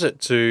complete opposite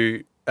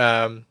to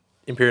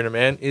Imperium of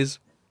Man is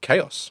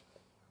Chaos.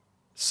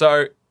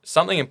 So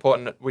something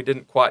important that we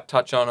didn't quite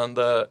touch on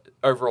the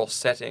overall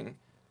setting.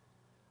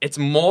 It's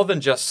more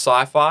than just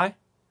sci-fi.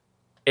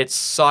 It's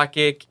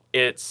psychic.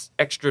 It's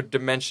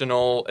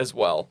extra-dimensional as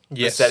well.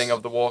 Yes. The setting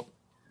of the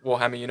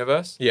Warhammer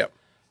universe. Yeah.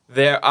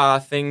 There are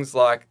things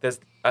like,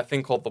 there's a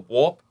thing called the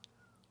Warp,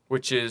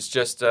 which is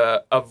just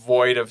a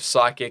void of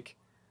psychic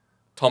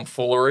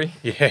tomfoolery,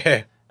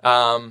 Yeah.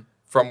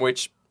 from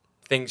which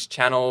things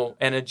channel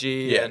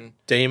energy Yeah. and...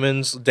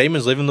 Demons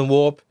live in the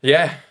warp.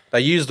 Yeah.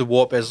 They use the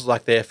warp as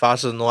like their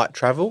faster than light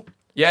travel.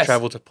 Yes.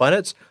 Travel to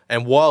planets.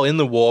 And while in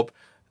the warp,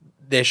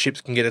 their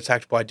ships can get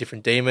attacked by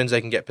different demons.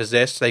 They can get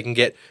possessed. They can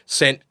get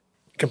sent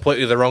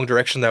completely the wrong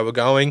direction they were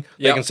going.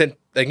 Yep.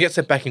 They can get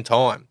sent back in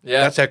time.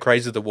 Yeah. That's how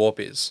crazy the warp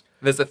is.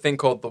 There's a thing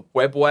called the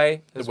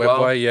Webway as The well.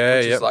 Webway, yeah,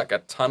 which yep. is like a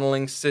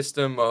tunneling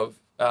system of...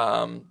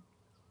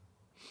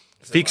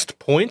 Fixed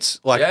points.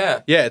 Like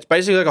Yeah. it's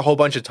basically like a whole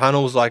bunch of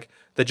tunnels like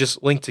that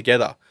just link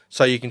together.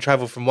 So you can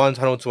travel from one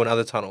tunnel to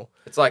another tunnel.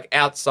 It's like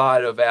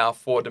outside of our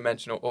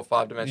 4-dimensional or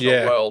 5-dimensional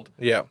Yeah. world.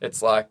 Yeah.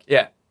 It's like,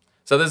 yeah.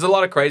 So there's a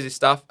lot of crazy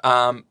stuff.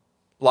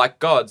 Like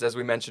gods, as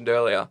we mentioned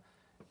earlier.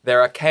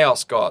 There are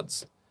chaos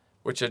gods,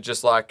 which are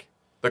just like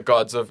the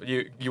gods of...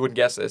 You wouldn't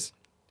guess this.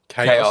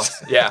 Chaos.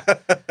 Yeah.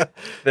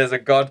 There's a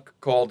god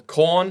called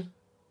Khorne.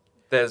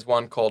 There's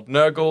one called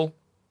Nurgle,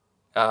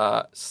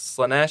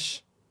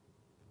 Slanesh,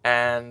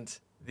 and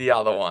the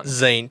other one.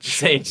 Tzeentch.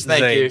 Tzeentch,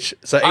 thank you.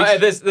 So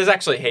there's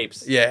actually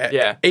heaps.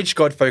 yeah. Each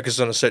god focuses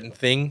on a certain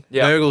thing.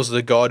 Yeah. Nurgle's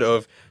the god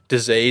of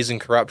disease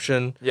and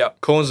corruption.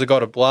 Yep. Khorne's the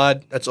god of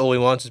blood. That's all he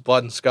wants is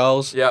blood and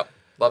skulls. Yep.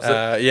 Loves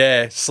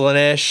it.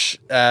 Slanesh,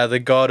 the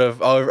god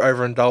of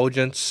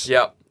overindulgence.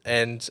 Yep.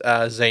 And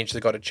Tzeentch,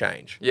 the god of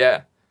change.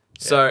 Yeah.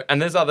 So,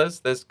 and there's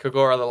others. There's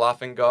Kagora, the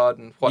laughing god,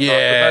 and whatnot.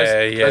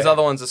 Yeah, But those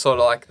other ones are sort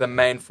of like the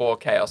main 4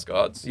 chaos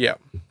gods. Yeah.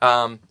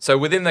 So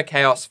within the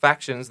chaos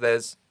factions,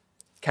 there's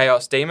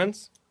chaos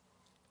demons,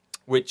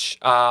 which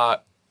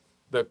are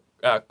the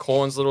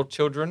Khorne's little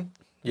children.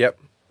 Yep.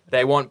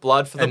 They want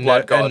blood for the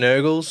blood god. And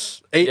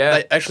Nurgle's.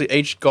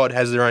 Each god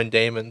has their own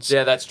demons.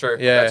 Yeah, that's true.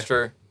 Yeah. That's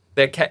true.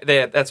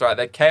 That's right.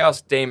 They're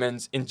chaos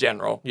demons in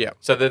general. Yeah.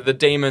 So they're the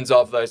demons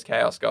of those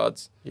chaos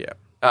gods. Yeah.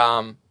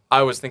 I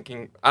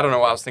don't know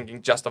why I was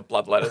thinking just of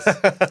bloodletters.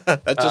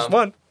 That's just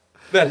one.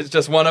 That is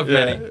just one of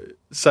many.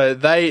 So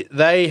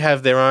they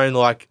have their own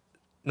like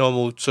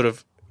normal sort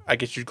of, I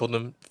guess you'd call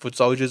them foot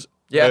soldiers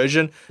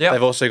version. Yep.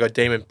 They've also got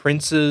demon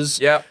princes.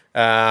 Yep.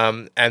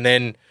 And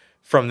then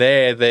from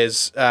there,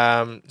 there's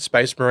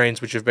Space Marines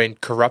which have been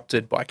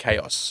corrupted by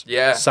chaos.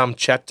 Yeah. Some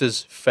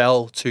chapters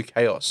fell to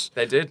chaos.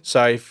 They did.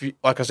 So if you,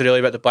 like I said earlier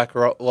about the Black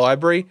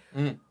Library,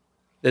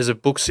 there's a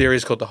book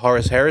series called the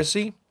Horus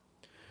Heresy,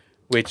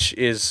 which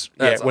is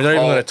we're not even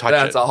going to touch it.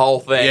 That's a whole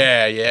thing.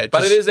 Yeah.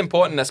 But it is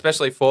important,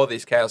 especially for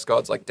these chaos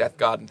gods like Death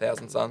Guard and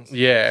Thousand Suns.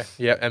 Yeah,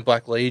 and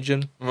Black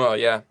Legion. Well,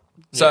 yeah.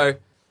 So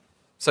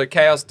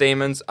chaos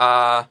demons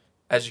are,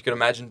 as you can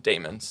imagine,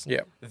 demons.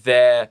 Yeah.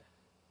 They're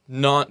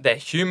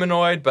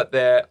humanoid, but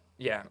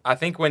I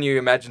think when you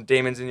imagine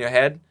demons in your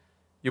head,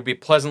 you'll be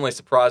pleasantly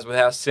surprised with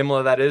how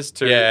similar that is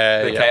to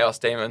the chaos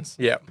demons.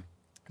 Yeah.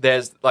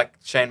 There's, like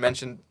Shane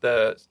mentioned,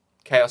 the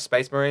Chaos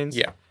Space Marines.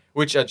 Yeah.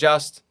 Which are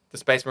just the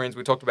Space Marines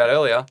we talked about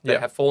earlier that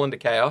have fallen to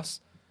chaos.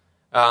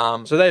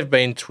 So they've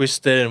been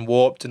twisted and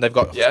warped, and they've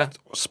got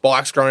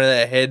spikes growing in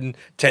their head and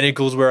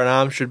tentacles where an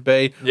arm should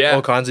be. Yeah.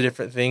 All kinds of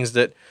different things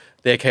that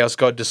their Chaos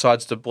God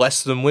decides to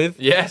bless them with.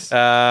 Yes.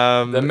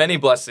 The many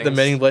blessings. The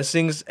many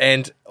blessings.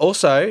 And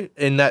also,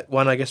 in that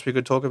one, I guess we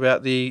could talk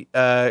about the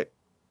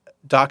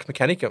Dark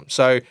Mechanicum.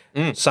 So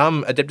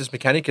some Adeptus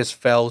Mechanicus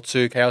fell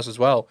to Chaos as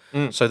well.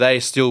 So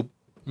they still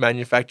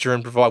manufacture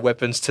and provide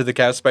weapons to the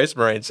Chaos Space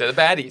Marines. They're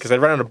the baddies. Because they'd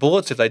run out of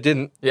bullets if they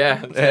didn't.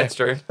 Yeah, that's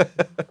true.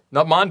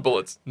 Not mind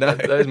bullets. No.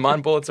 Those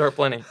mind bullets are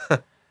plenty.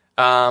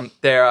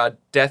 There are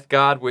Death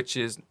Guard, which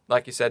is,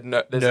 like you said,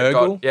 there's a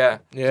god. Nurgle?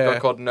 There's a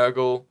god called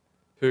Nurgle,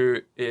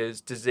 who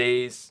is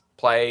disease,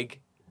 plague.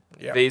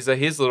 Yeah. These are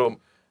his little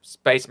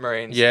Space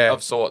Marines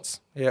of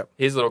sorts. Yep.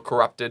 His little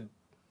corrupted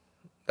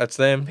That's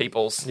them.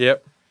 peoples.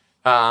 Yep.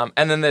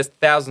 And then there's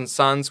Thousand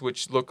Suns,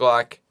 which look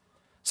like...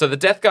 So the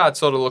Death Guard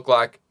sort of look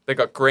like They've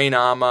got green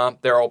armor.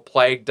 They're all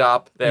plagued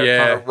up. They're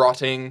kind of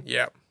rotting.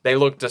 Yeah. They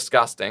look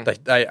disgusting.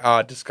 They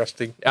are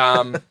disgusting.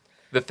 The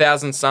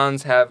Thousand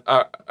Sons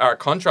are a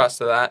contrast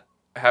to that,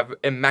 have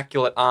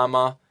immaculate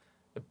armor,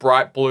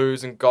 bright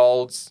blues and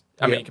golds.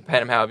 I mean, you can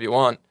paint them however you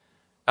want.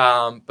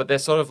 But they're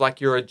sort of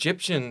like your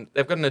Egyptian.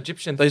 They've got an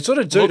Egyptian. They sort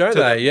of do, don't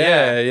they?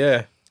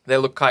 Yeah. They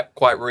look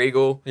quite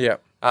regal. Yeah.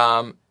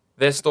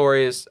 Their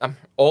story is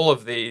all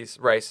of these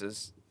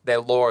races. Their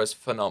lore is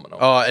phenomenal.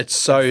 Oh, it's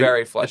so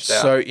very fleshed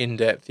out. So in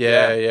depth.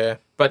 Yeah.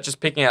 But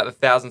just picking out the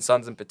Thousand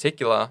Sons in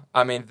particular,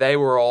 I mean, they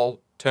were all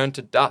turned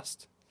to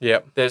dust.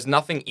 Yep. There's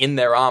nothing in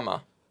their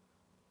armor.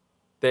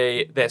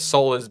 Their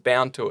soul is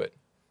bound to it.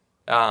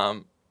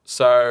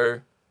 So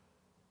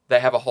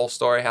they have a whole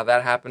story how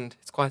that happened.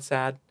 It's quite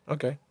sad.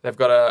 Okay. They've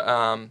got a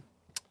I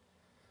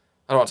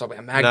don't want to talk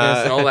about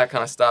Magnus and all that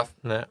kind of stuff.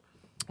 No.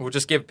 We'll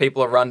just give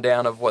people a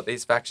rundown of what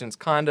these factions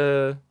kind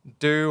of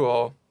do,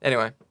 or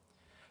anyway.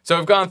 So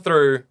we've gone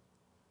through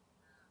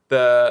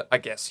the, I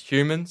guess,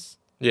 humans,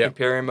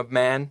 Imperium of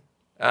Man,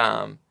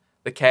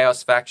 the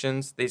Chaos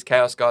factions. These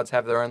Chaos gods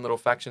have their own little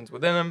factions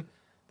within them.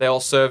 They all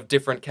serve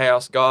different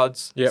Chaos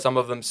gods. Yep. Some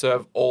of them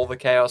serve all the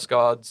Chaos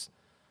gods.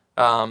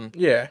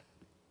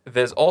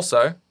 There's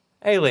also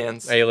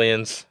aliens.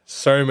 Aliens.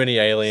 So many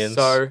aliens.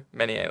 So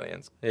many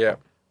aliens. Yeah.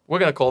 We're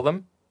going to call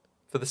them,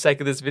 for the sake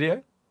of this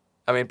podcast.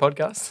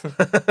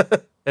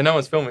 And no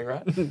one's filming,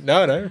 right?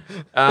 No.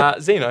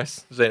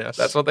 Xenos. Xenos.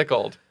 That's what they're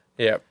called.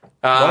 Yeah.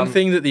 One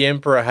thing that the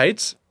Emperor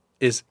hates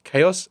is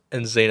Chaos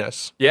and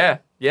Xenos. Yeah.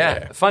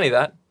 Funny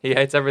that. He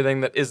hates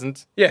everything that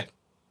isn't Yeah.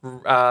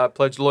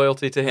 pledged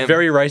loyalty to him.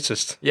 Very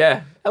racist.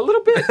 Yeah, a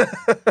little bit.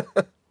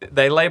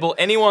 They label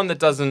anyone that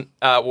doesn't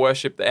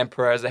worship the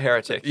Emperor as a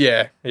heretic.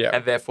 Yeah.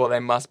 And therefore they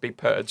must be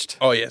purged.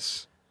 Oh,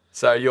 yes.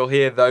 So you'll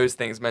hear those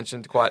things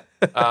mentioned quite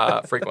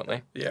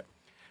frequently. Yeah.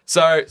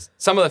 So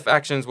some of the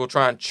factions, we'll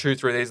try and chew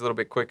through these a little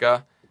bit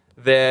quicker.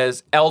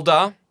 There's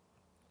Eldar,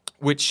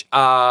 which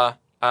are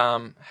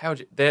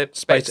they're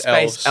space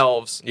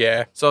elves.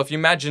 Yeah. So if you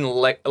imagine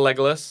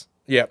Legolas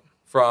Yep.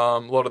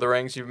 from Lord of the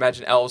Rings, you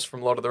imagine elves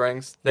from Lord of the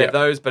Rings. They're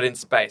those, but in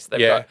space. They've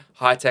got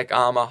high-tech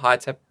armor,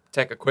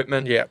 high-tech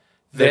equipment. Yeah.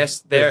 They're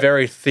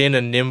very thin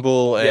and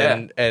nimble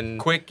and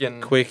quick.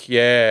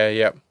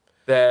 Yeah.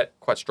 They're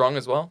quite strong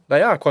as well.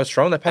 They are quite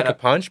strong. They pack a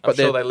punch, but I'm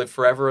sure they live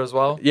forever as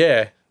well.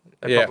 Yeah.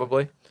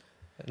 Probably.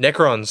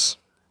 Necrons.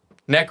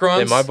 Necrons.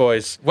 They're my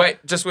boys.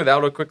 Wait, just with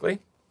Eldar quickly.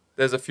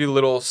 There's a few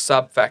little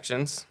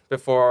sub-factions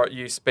before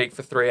you speak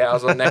for 3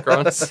 hours on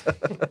Necrons.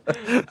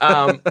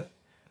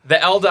 The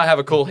Eldar have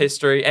a cool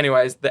history.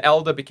 Anyways, the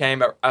Eldar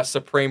became a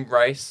supreme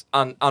race,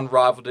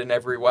 unrivaled in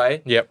every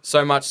way. Yep.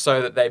 So much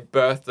so that they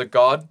birthed a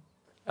god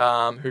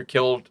who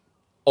killed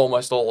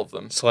almost all of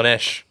them.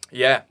 Slaanesh.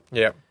 Yeah.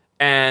 Yep.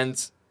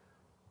 And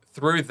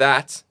through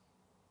that,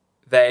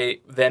 they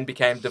then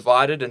became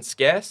divided and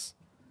scarce.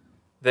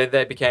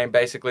 They became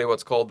basically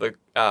what's called the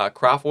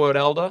Craftworld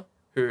Eldar,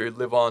 who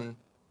live on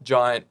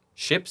giant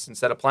ships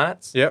instead of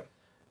planets. Yep.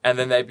 And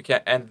then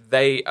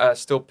they are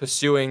still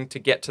pursuing to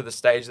get to the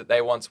stage that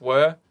they once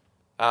were,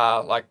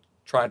 like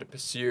trying to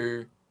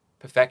pursue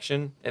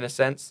perfection in a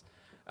sense.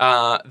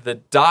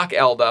 The Dark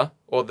Eldar,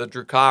 or the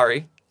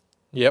Drukhari.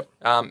 Yep.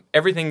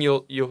 Everything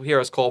you'll hear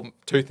us call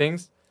two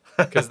things,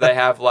 because they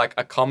have like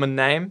a common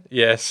name.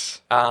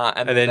 Yes.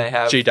 And then they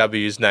have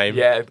GW's name.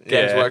 Yeah,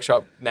 Games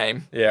Workshop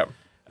name. Yeah.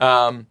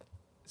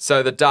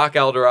 So the Dark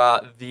Eldar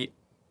are the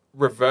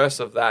reverse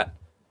of that.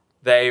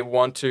 They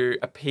want to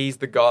appease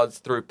the gods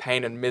through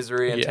pain and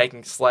misery and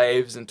taking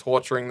slaves and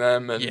torturing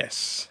them. And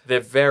yes. They're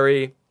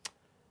very...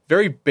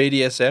 Very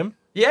BDSM.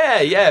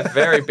 Yeah,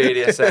 very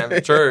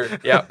BDSM. True.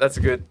 Yeah, that's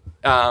a good...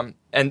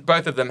 and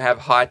both of them have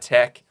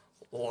high-tech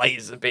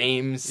laser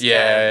beams,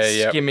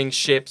 skimming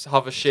ships,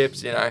 hover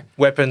ships,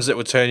 Weapons that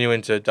would turn you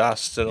into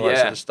dust and all that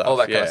sort of stuff. All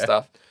that kind of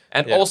stuff.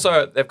 And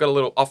also, they've got a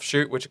little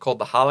offshoot, which are called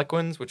the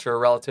Harlequins, which are a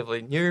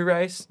relatively new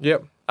race.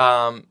 Yep.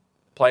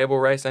 Playable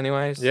race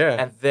anyways. Yeah.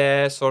 And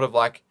they're sort of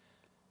like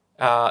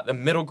the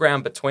middle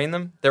ground between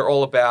them. They're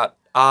all about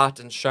art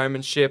and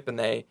showmanship, and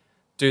they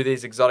do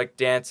these exotic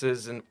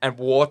dances, and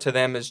war to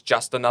them is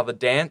just another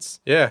dance.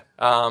 Yeah.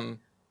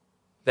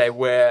 They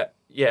wear,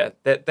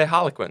 they're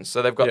Harlequins,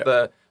 so they've got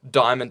the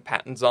diamond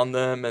patterns on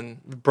them,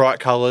 and bright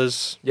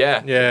colours.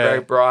 Yeah.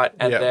 Very bright,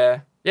 and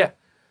they're,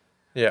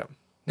 Yeah.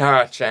 All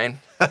right, Shane.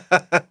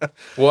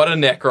 What are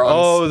Necrons?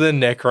 Oh, the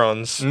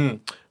Necrons.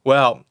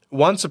 Well,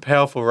 once a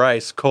powerful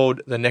race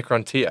called the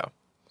Necrontyr.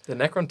 The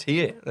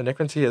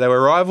Necrontyr. They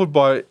were rivaled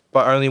by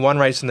only one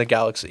race in the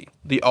galaxy,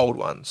 the Old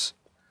Ones.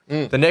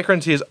 The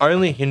Necrontyr's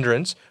only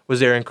hindrance was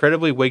their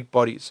incredibly weak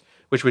bodies,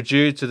 which were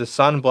due to the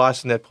sun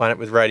blasting their planet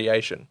with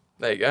radiation.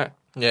 There you go.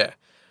 Yeah.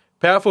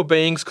 Powerful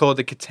beings called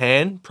the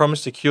Catan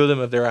promised to cure them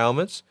of their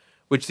ailments,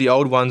 which the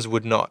Old Ones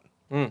would not.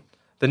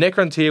 The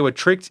Necrontyr were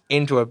tricked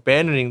into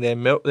abandoning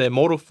their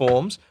mortal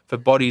forms for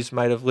bodies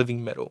made of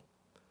living metal.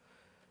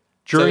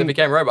 So they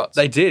became robots.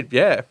 They did,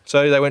 yeah.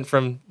 So they went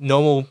from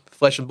normal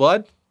flesh and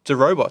blood to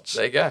robots.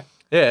 There you go.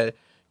 Yeah.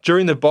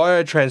 During the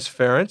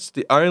biotransference,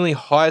 the only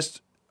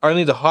highest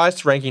Only the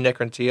highest-ranking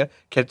Necron tier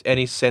kept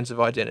any sense of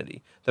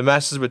identity. The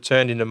masses were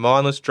turned into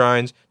mindless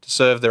drones to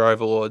serve their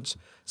overlords.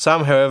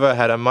 Some, however,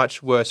 had a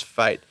much worse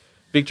fate.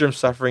 Victims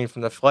suffering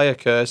from the Flayer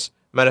curse,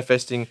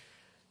 manifesting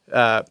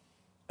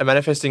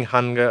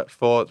hunger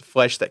for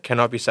flesh that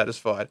cannot be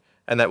satisfied,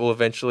 and that will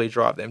eventually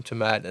drive them to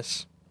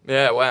madness.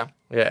 Yeah, wow.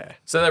 Yeah.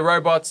 So they're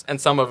robots, and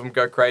some of them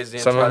go crazy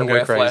and Some try of to them wear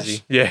go crazy.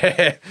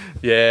 flesh.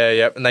 Yeah.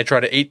 Yep. And they try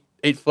to eat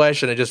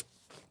flesh, and it just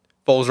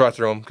falls right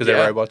through them because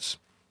they're robots.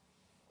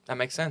 That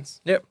makes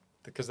sense. Yep.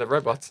 Because they're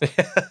robots.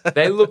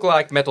 They look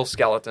like metal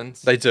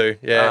skeletons. They do,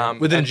 yeah.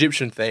 With an and-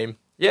 Egyptian theme.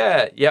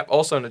 Yeah, yep.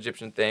 Also an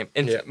Egyptian theme.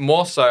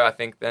 More so, I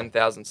think, than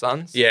Thousand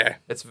Suns. Yeah.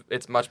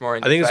 It's much more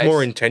in I think your it's face.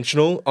 more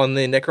intentional on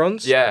the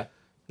Necrons. Yeah.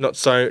 Not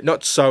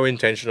so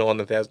intentional on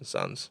the Thousand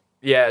Suns.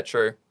 Yeah,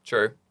 true.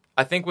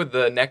 I think with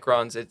the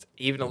Necrons, it's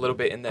even a little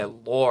bit in their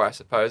lore, I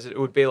suppose. It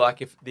would be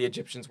like if the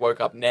Egyptians woke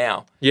up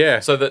now. Yeah.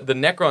 So the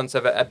Necrons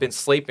have been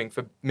sleeping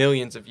for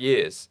millions of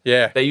years.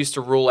 Yeah. They used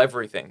to rule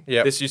everything.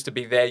 Yep. This used to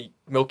be their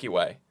Milky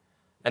Way.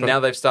 And now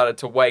they've started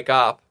to wake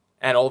up,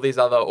 and all these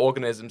other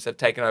organisms have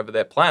taken over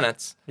their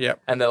planets.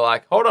 Yep. And they're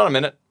like, hold on a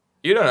minute.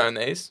 You don't own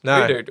these.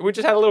 No. We do. We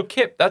just had a little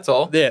kip, that's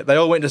all. Yeah, they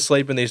all went to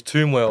sleep in these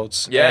tomb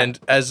worlds. Yeah. And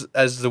as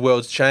the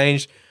worlds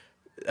changed,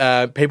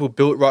 people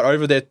built right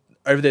over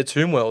their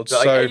tomb worlds. They're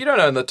like, So hey, you don't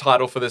own the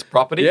title for this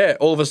property. yeah,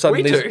 all of a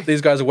sudden We do.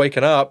 these guys are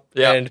waking up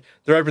Yeah. and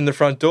they're opening the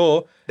front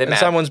door They're and mad.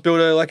 someone's built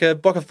a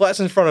block of flats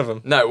in front of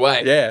them. No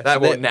way. Yeah, That so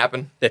wouldn't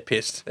happen. They're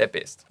pissed. They're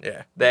pissed.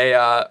 Yeah. They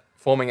are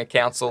forming a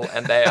council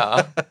and they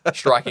are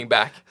striking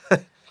back.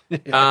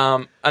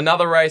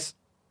 Another race,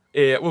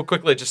 we'll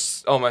quickly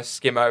just almost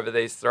skim over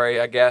these three,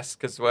 I guess,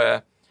 because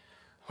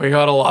we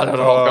got a lot to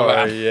talk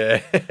about.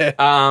 Yeah.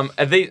 And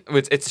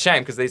it's a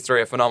shame because these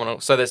three are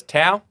phenomenal. So there's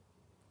Tau,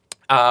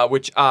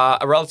 which are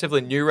a relatively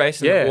new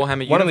race in the Warhammer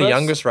universe. One of the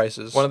youngest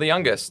races. One of the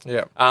youngest.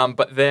 Yeah.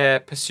 But their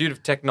pursuit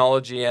of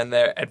technology and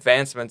their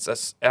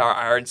advancements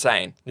are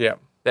insane. Yeah.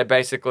 They're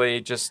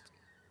basically just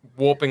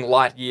warping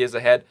light years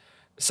ahead.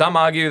 Some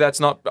argue that's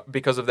not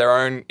because of their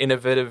own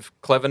innovative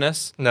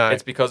cleverness. No.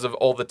 It's because of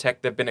all the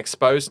tech they've been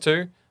exposed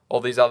to,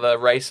 all these other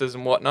races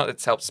and whatnot.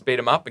 It's helped speed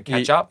them up and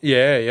catch up.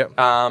 Yeah, yeah.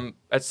 And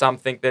some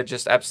think they're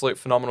just absolute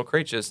phenomenal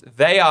creatures.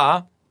 They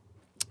are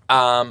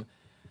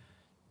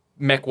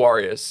mech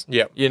warriors.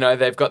 Yep. You know,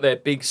 they've got their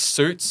big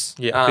suits.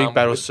 Yeah, big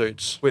battle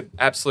suits. With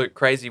absolute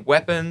crazy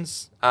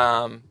weapons.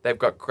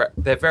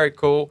 They're very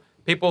cool.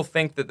 People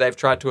think that they've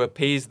tried to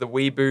appease the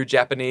weeboo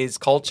Japanese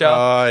culture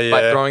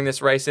by throwing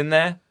this race in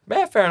there.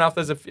 Yeah, fair enough.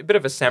 There's a bit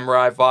of a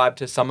samurai vibe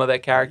to some of their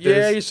characters.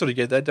 Yeah, you sort of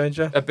get that, don't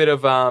you? A bit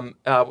of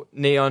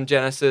Neon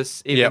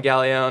Genesis,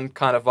 Evangelion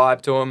kind of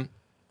vibe to them.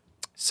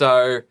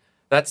 So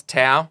that's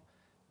Tau.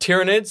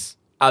 Tyranids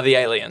are the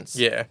aliens.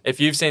 Yeah. If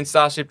you've seen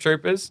Starship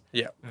Troopers,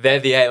 Yeah. they're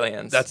the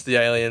aliens. That's the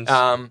aliens.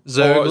 Zerglings.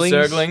 Zerglings?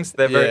 Zerglings.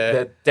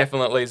 They're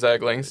definitely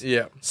Zerglings.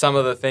 Yeah. Some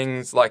of the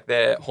things like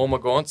their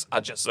Hormagaunts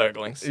are just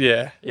Zerglings.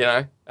 Yeah. You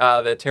know,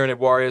 their Tyranid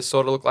warriors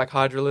sort of look like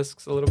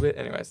Hydralisks a little bit.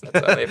 Anyways,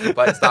 that's only if you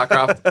played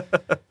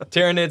StarCraft.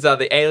 Tyranids are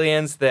the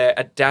aliens. They're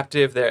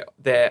adaptive.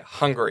 They're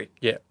hungry.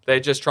 Yeah. They're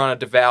just trying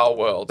to devour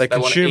worlds. They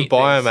wanna consume eat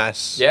things.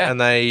 biomass. Yeah.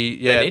 And they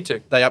need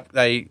to.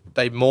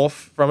 They morph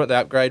from it, they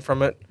upgrade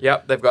from it.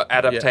 Yep, they've got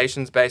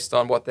adaptations based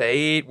on what they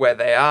eat, where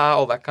they are,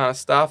 all that kind of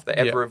stuff. They're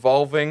ever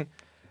evolving.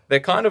 They're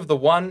kind of the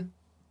one.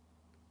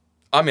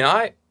 I mean,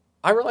 I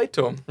relate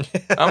to them.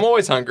 I'm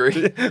always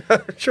hungry.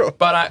 Sure.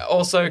 But I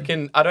also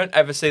I don't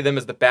ever see them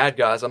as the bad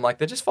guys. I'm like,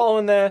 they're just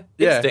following their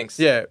instincts.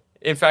 Yeah.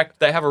 In fact,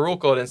 they have a rule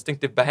called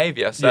instinctive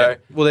behavior. So Yeah.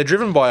 Well, they're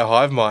driven by a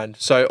hive mind.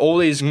 So all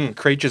these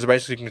creatures are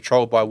basically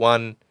controlled by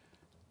one.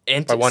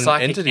 By one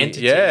psychic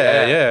entity.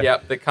 Yeah.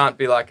 Yep, they can't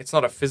be like, it's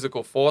not a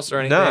physical force or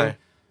anything.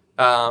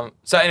 No.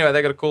 So anyway,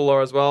 they got a cool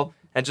lore as well.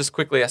 And just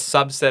quickly, a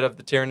subset of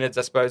the Tyranids,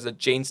 I suppose, are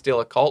Gene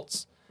Stealer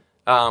cults,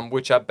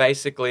 which are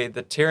basically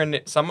the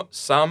Tyranid,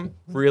 some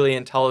really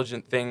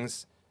intelligent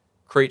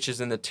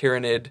creatures in the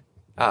Tyranid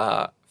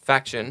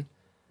faction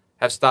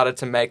have started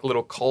to make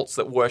little cults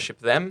that worship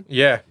them.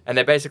 Yeah. And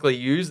they basically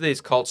use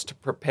these cults to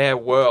prepare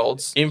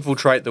worlds.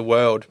 Infiltrate the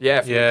world. From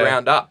the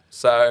ground up.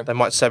 So they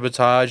might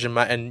sabotage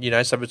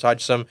and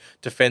sabotage some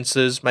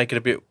defenses, make it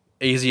a bit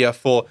easier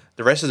for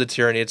the rest of the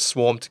Tyranid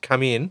swarm to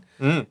come in.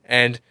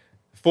 And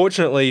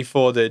fortunately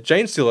for the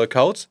Gene Stealer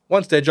cults,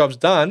 once their job's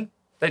done,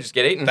 they just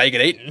get eaten. They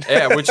get eaten.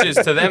 Yeah, which is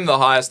to them the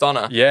highest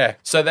honor. Yeah.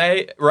 So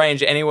they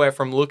range anywhere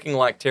from looking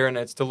like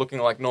Tyranids to looking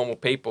like normal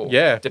people.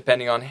 Yeah.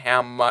 Depending on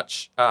how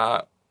much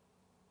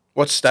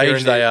what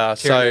stage they are.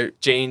 So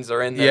genes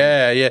are in them.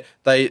 Yeah.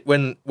 They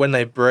when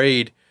they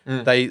breed,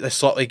 they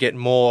slightly get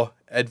more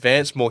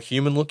advanced, more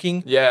human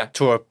looking. Yeah.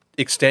 To a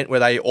extent where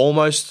they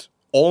almost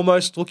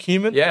look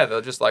human. Yeah,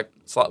 they're just like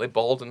slightly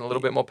bald and a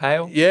little bit more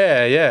pale.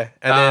 Yeah.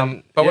 And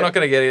then but we're not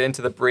going to get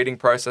into the breeding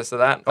process of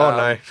that. Oh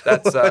no.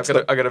 That's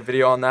I got a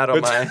video on that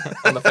on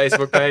the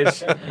Facebook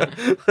page.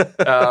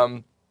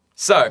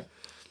 So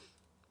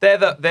they're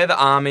the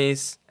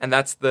armies, and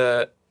that's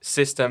the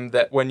system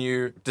that when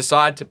you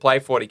decide to play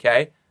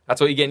 40k,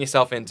 that's what you're getting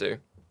yourself into.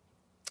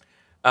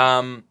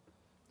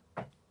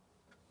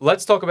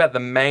 let's talk about the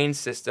main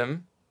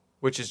system,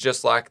 which is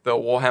just like the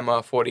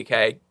Warhammer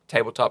 40k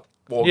tabletop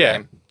war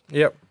game.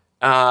 Yep.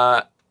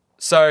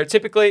 So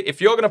typically, if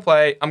you're going to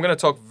play, I'm going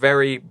to talk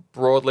very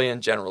broadly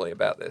and generally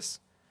about this.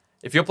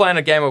 If you're playing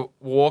a game of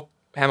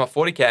Warhammer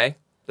 40k,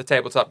 the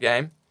tabletop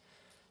game,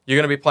 you're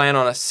going to be playing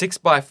on a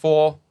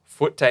 6x4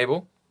 foot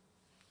table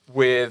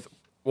with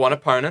one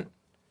opponent,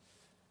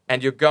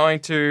 and you're going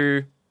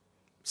to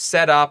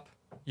set up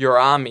your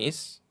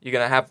armies. You're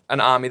going to have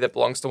an army that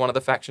belongs to one of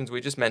the factions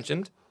we just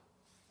mentioned.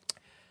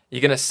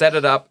 You're going to set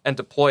it up and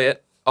deploy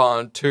it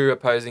on two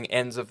opposing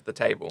ends of the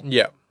table.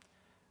 Yeah.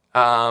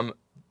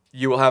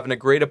 You will have an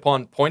agreed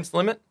upon points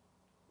limit,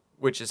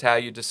 which is how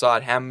you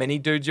decide how many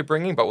dudes you're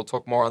bringing, but we'll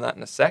talk more on that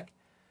in a sec.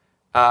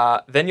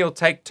 Then you'll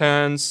take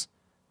turns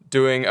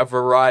doing a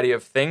variety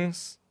of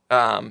things,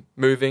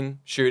 moving,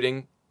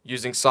 shooting,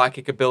 using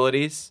psychic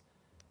abilities.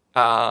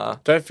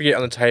 Don't forget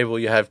on the table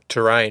you have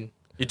terrain.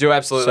 You do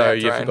absolutely have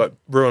terrain. You've got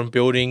ruined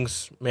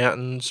buildings,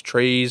 mountains,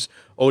 trees,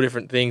 all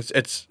different things.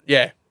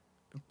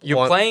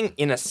 You're playing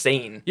in a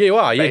scene. Yeah, you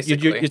are.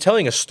 You're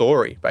telling a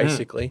story,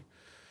 basically.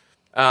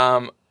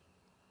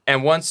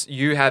 And once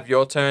you have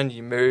your turn,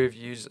 you move,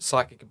 use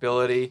psychic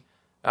ability,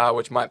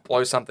 which might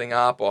blow something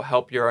up or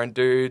help your own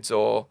dudes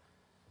or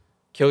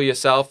kill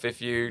yourself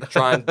if you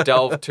try and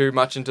delve too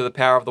much into the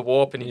power of the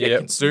warp and you get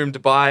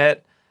consumed by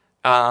it.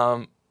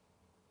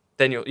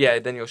 Then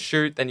you'll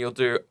shoot. Then you'll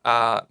do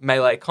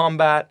melee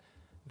combat.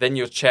 Then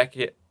you'll check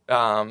it.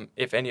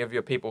 If any of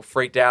your people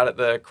freaked out at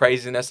the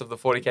craziness of the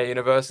 40k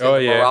universe in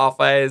the morale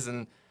phase,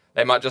 and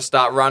they might just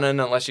start running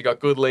unless you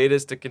got good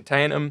leaders to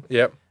contain them.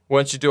 Yep.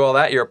 Once you do all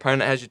that, your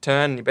opponent has your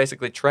turn, and you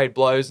basically trade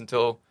blows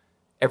until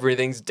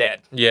everything's dead.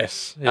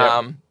 Yes.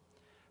 Yep.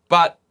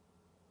 But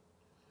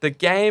the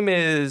game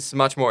is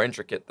much more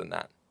intricate than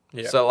that.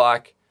 Yep. So,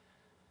 like,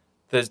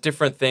 there's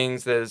different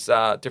things. There's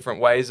different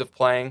ways of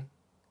playing.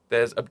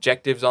 There's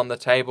objectives on the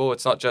table.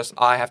 It's not just,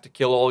 I have to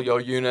kill all your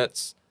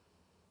units,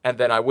 and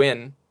then I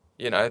win.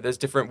 You know, there's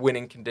different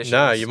winning conditions.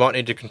 No, you might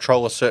need to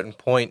control a certain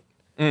point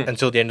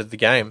until the end of the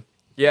game.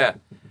 Yeah.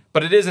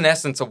 But it is, in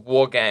essence, a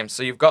war game.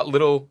 So you've got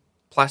little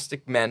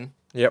plastic men,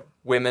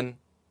 women,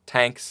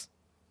 tanks,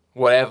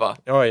 whatever.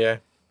 Oh, yeah.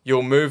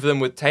 You'll move them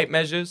with tape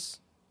measures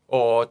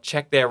or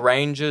check their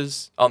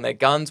ranges on their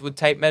guns with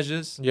tape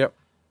measures. Yep.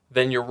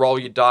 Then you roll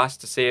your dice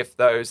to see if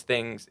those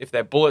things, if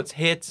their bullets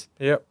hit,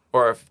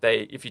 or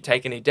if you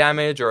take any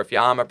damage, or if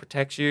your armor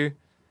protects you,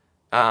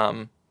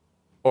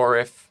 or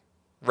if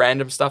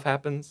random stuff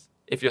happens,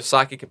 if your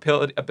psychic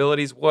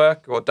abilities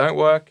work or don't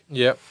work.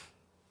 Yep.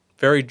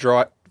 Very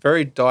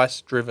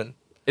dice driven.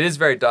 It is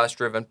very dice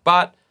driven,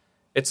 but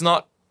it's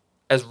not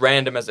as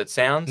random as it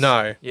sounds.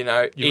 No. You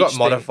know, you've got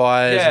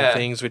modifiers and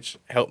things which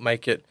help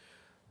make it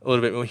a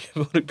little bit more,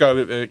 go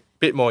a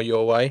bit more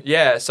your way.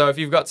 Yeah, so if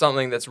you've got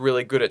something that's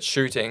really good at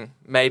shooting,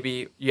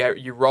 maybe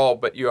you roll,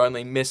 but you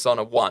only miss on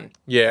a 1.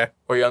 Yeah.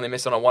 Or you only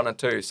miss on a 1 or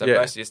 2, so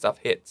most of your stuff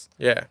hits.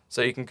 Yeah.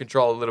 So you can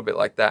control a little bit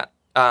like that.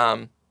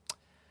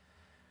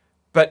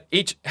 But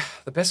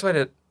the best way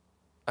to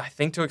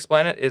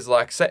explain it is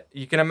like,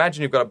 you can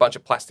imagine you've got a bunch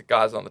of plastic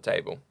guys on the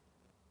table.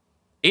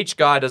 Each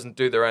guy doesn't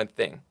do their own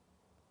thing.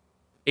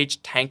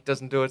 Each tank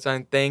doesn't do its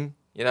own thing,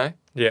 you know?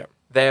 Yeah.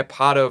 They're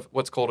part of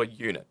what's called a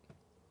unit.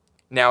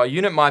 Now, a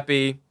unit might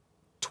be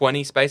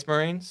 20 Space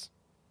Marines.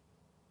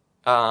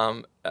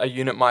 A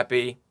unit might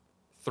be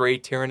 3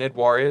 Tyranid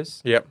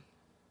warriors. Yep.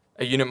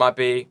 A unit might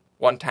be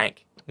 1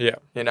 tank. Yeah.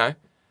 You know?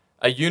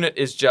 A unit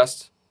is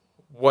just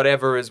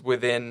whatever is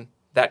within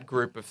that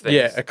group of things.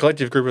 Yeah, a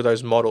collective group of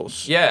those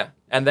models. Yeah,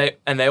 and they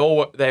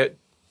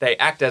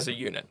act as a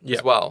unit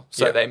as well.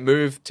 So they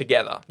move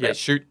together. They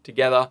shoot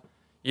together.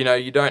 You know,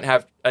 you don't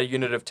have a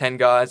unit of 10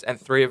 guys and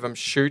 3 of them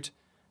shoot,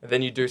 and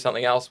then you do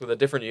something else with a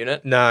different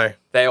unit. No.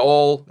 They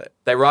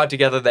ride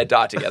together, they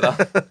die together.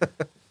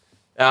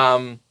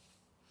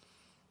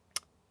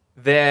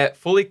 They're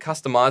fully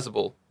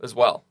customizable as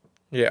well.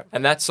 Yeah.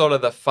 And that's sort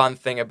of the fun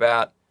thing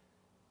about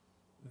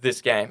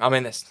this game. I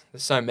mean, there's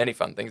so many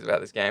fun things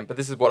about this game, but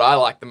this is what I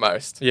like the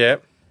most. Yeah.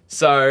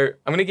 So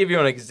I'm going to give you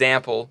an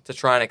example to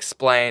try and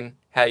explain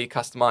how you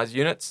customize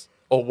units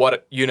or what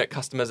a unit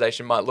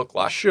customization might look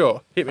like.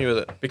 Sure. Hit me with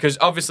it. Because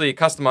obviously you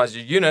customize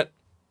your unit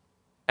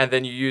and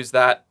then you use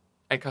that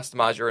and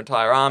customize your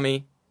entire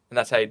army, and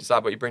that's how you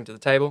decide what you bring to the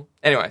table.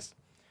 Anyways,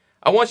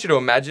 I want you to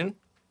imagine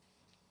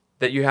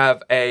that you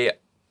have a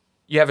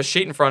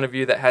sheet in front of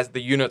you that has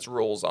the unit's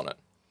rules on it.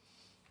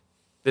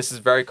 This is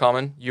very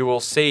common. You will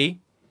see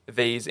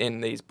these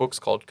in these books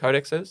called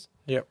codexes.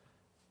 Yep.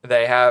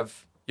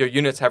 Your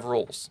units have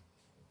rules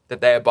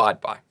that they abide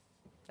by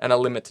and are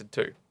limited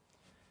to.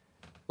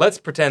 Let's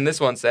pretend this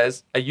one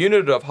says, a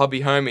unit of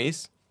hobby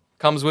homies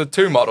comes with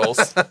 2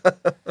 models.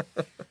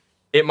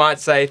 It might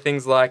say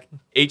things like,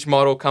 each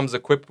model comes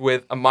equipped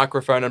with a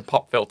microphone and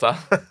pop filter.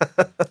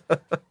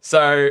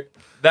 So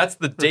that's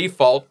the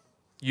default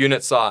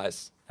unit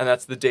size, and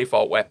that's the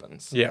default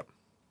weapons. Yep.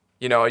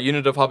 You know, a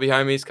unit of hobby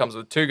homies comes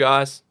with 2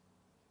 guys,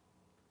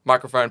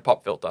 microphone,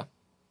 pop filter.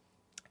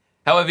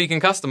 However, you can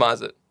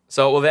customize it.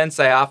 So it will then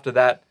say after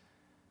that,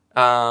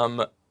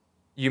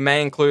 you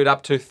may include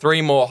up to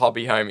 3 more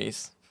hobby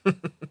homies.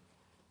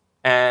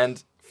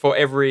 And for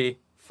every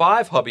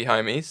 5 hobby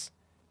homies,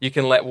 you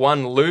can let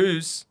one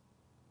lose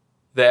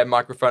their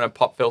microphone and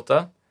pop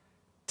filter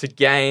to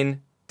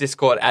gain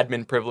Discord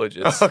admin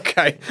privileges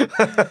Okay.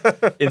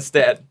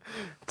 instead.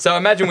 So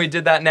imagine we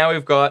did that. Now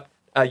we've got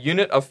a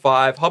unit of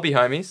 5 hobby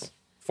homies.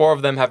 4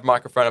 of them have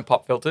microphone and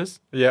pop filters.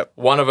 Yep.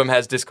 1 of them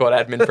has Discord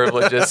admin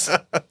privileges.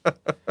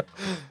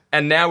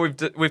 And now we've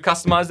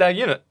customized our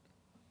unit.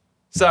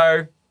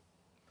 So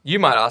you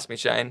might ask me,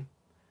 Shane,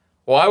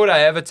 why would I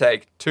ever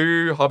take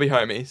 2 hobby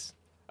homies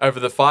over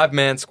the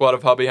 5-man squad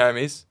of hobby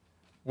homies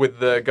with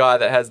the guy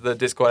that has the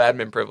Discord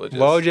admin privileges?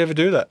 Why would you ever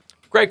do that?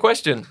 Great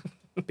question.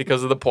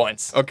 Because of the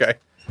points. Okay.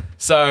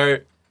 So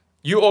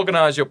you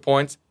organize your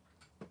points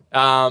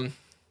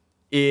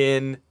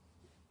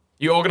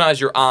you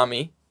organize your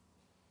army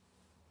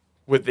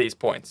with these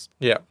points.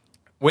 Yeah.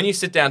 When you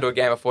sit down to a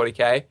game of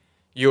 40K,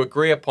 you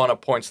agree upon a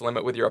points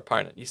limit with your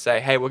opponent. You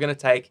say, hey, we're going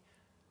to take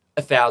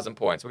 1,000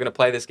 points. We're going to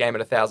play this game at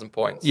 1,000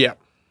 points. Yeah.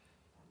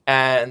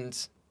 And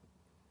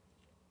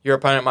your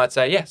opponent might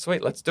say, yeah,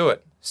 sweet, let's do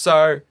it.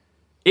 So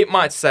it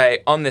might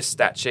say on this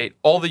stat sheet,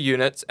 all the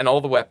units and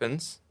all the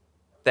weapons,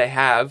 they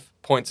have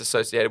points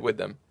associated with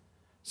them.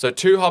 So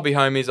 2 hobby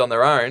homies on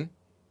their own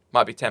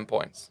might be 10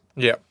 points.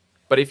 Yeah.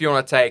 But if you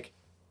want to take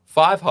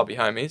 5 hobby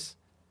homies,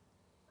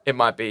 it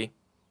might be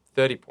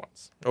 30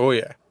 points Oh,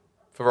 yeah.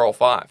 for all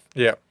 5.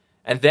 Yeah.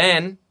 And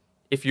then,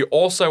 if you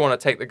also want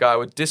to take the guy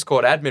with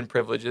Discord admin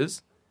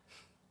privileges,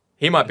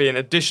 he might be an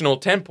additional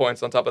 10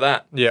 points on top of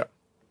that. Yeah.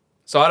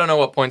 So I don't know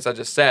what points I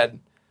just said,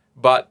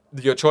 but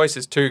your choice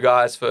is 2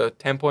 guys for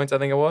 10 points, I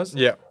think it was.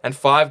 Yeah. And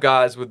 5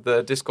 guys with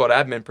the Discord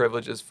admin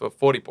privileges for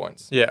 40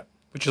 points. Yeah.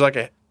 Which is like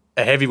a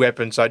heavy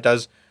weapon, so it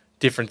does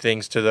different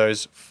things to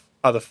those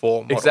other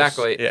 4 models.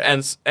 Exactly. Yeah.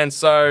 And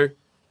so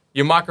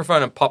your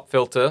microphone and pop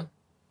filter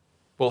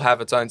will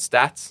have its own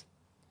stats,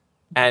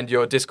 and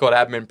your Discord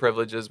admin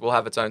privileges will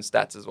have its own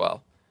stats as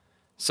well.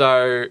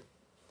 So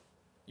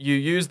you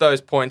use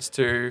those points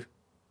to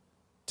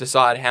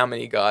decide how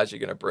many guys you're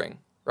going to bring,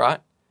 right?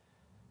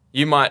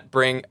 You might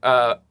bring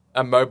a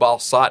mobile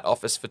site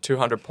office for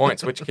 200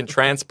 points, which can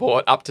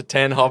transport up to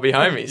 10 hobby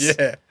homies.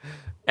 Yeah.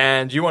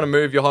 And you want to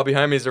move your hobby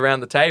homies around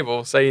the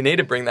table, so you need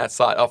to bring that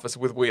site office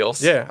with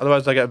wheels. Yeah.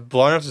 Otherwise, they get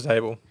blown off the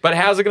table. But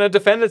how's it going to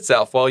defend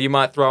itself? Well, you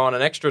might throw on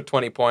an extra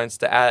 20 points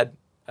to add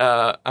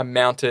a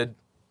mounted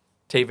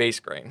TV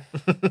screen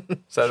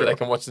so that they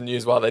can watch the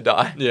news while they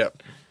die. Yeah.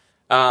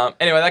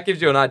 Anyway, that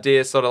gives you an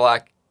idea sort of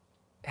like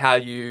how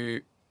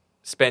you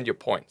spend your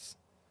points.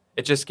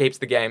 It just keeps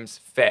the games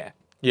fair.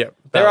 Yeah.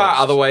 There are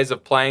Balanced. other ways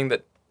of playing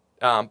that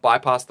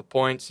bypass the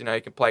points. You know,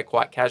 you can play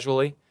quite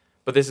casually,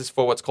 but this is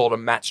for what's called a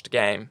matched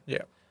game.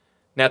 Yeah.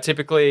 Now,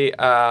 typically,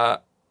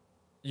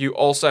 you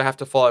also have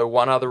to follow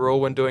one other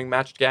rule when doing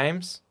matched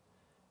games,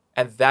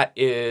 and that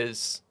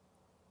is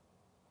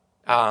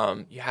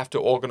you have to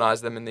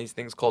organize them in these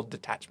things called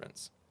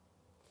detachments.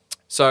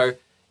 So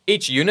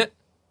each unit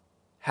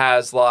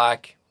has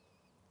like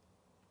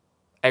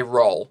a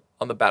role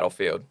on the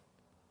battlefield.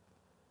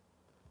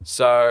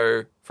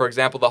 So, for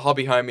example, the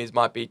hobby homies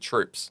might be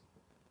troops.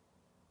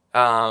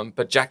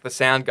 But Jack the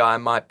Sound Guy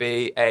might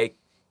be I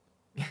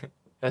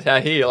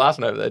hear you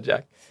laughing over there,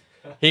 Jack.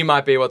 He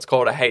might be what's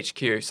called a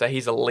HQ, so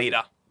he's a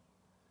leader.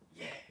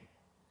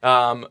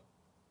 Yeah.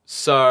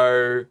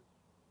 So,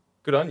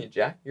 good on you,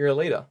 Jack. You're a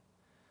leader.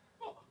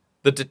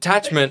 The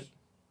detachment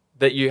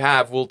that you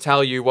have will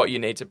tell you what you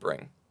need to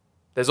bring.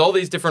 There's all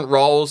these different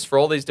roles for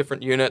all these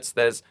different units.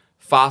 There's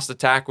fast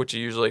attack, which are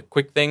usually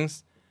quick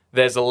things.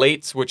 There's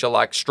elites, which are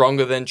like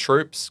stronger than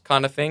troops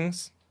kind of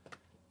things.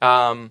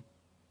 And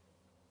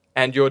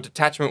your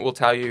detachment will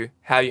tell you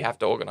how you have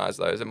to organize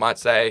those. It might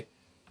say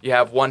you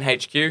have 1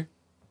 HQ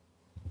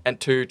and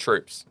 2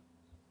 troops.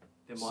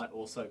 There might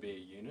also be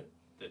a unit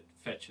that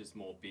fetches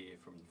more beer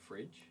from the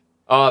fridge.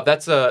 Oh,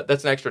 that's an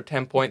extra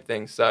 10-point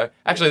thing. So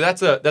actually,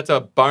 that's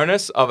a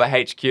bonus of a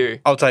HQ.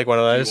 I'll take one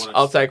of those.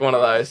 I'll take one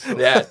of those.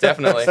 Yeah,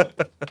 definitely.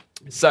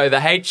 So the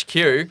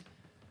HQ,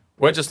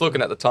 we're just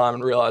looking at the time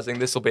and realizing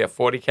this will be a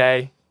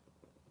 40K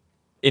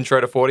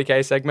intro to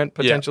 40K segment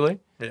potentially.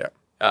 Yeah.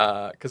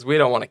 Because we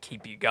don't want to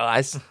keep you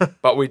guys,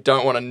 but we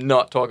don't want to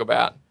not talk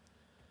about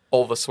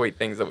all the sweet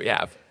things that we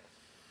have.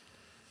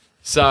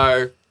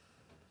 So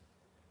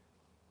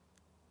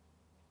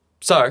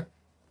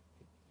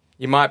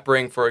you might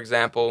bring, for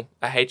example,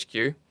 a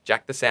HQ,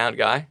 Jack the Sound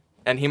Guy,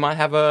 and he might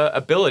have a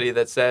ability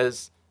that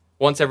says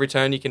once every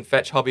turn you can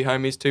fetch hobby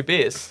homies 2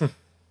 beers.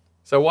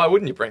 So why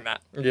wouldn't you bring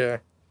that? Yeah.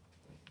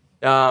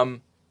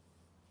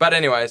 But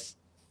anyways,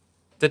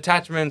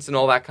 detachments and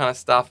all that kind of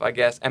stuff, I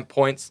guess, and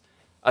points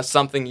are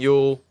something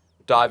you'll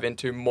dive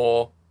into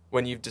more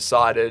when you've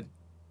decided,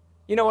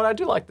 you know what, I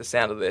do like the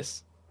sound of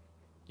this.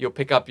 You'll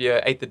pick up your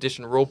 8th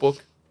edition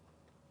rulebook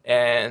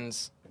and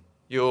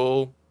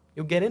you'll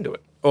get into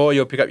it. Or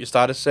you'll pick up your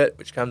starter set,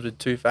 which comes with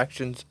 2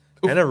 factions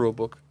and a rule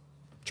book.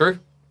 True.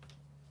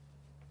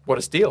 What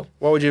a steal.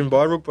 Why would you even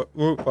buy a rule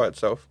book by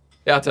itself?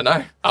 Yeah, I don't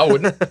know. I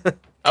wouldn't.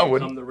 I Come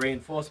wouldn't. the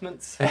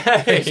reinforcements.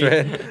 Hey,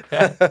 man.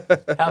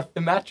 how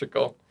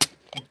theatrical.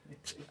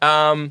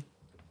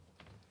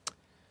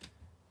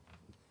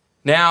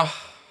 Now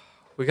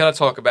we gotta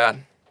talk about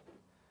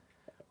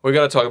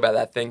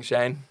that thing,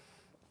 Shane.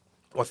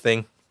 What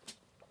thing?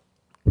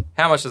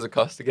 How much does it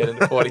cost to get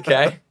into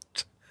 40K?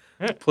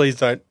 Please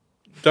don't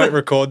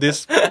record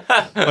this.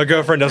 My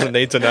girlfriend doesn't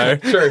need to know.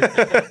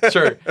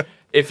 True.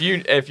 If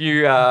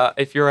you're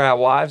our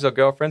wives or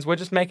girlfriends, we're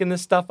just making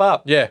this stuff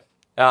up. Yeah,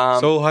 it's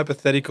Um, all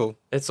hypothetical.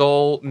 it's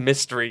all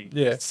mystery.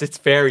 Yeah. It's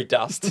fairy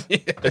dust. Yeah.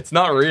 It's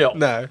not real.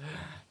 No.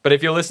 But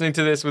if you're listening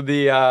to this with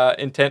the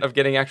intent of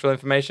getting actual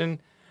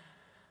information,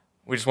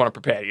 we just want to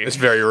prepare you. It's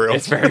very real.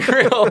 It's very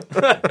real.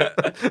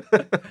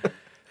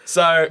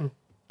 So,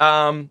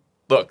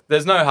 look,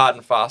 there's no hard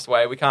and fast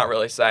way. We can't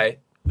really say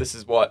this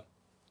is what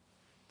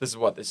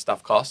this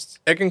stuff costs.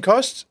 It can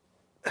cost.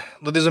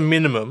 Look, there's a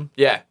minimum,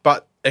 Yeah,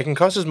 but it can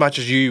cost as much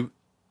as you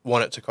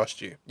want it to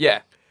cost you.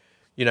 yeah,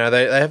 You know,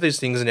 they have these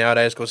things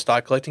nowadays called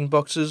start collecting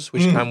boxes,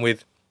 which come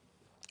with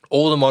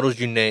all the models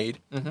you need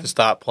to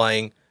start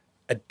playing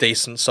a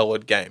decent,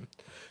 solid game.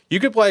 You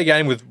could play a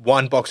game with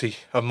one box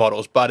of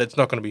models, but it's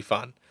not going to be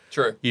fun.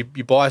 true. You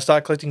buy a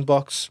start collecting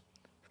box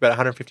for about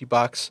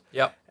 $150,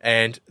 Yep.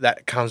 and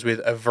that comes with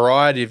a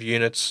variety of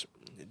units.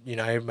 You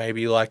know,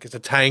 maybe like it's a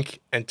tank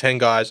and 10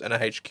 guys and a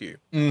HQ,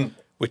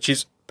 which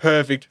is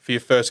perfect for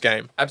your first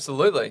game.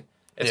 Absolutely.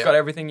 It's Yeah. got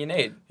everything you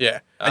need. Yeah,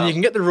 and you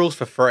can get the rules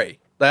for free.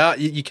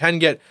 You can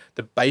get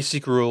the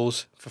basic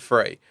rules for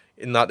free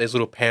in that there's a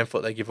little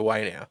pamphlet they give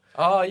away now.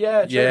 Oh,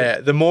 yeah, true. Yeah,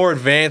 the more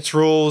advanced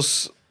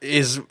rules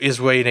is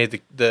where you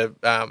need the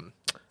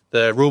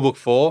rulebook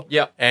for.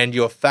 Yep. And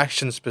your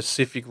faction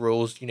specific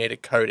rules you need a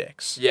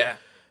codex. Yeah.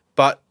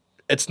 But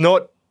it's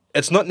not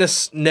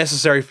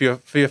necessary for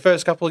your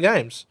first couple of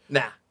games.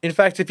 Nah. In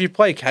fact, if you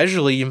play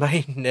casually, you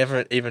may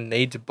never even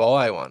need to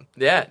buy one.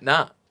 Yeah,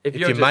 nah. If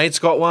your mate's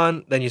got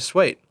one, then you're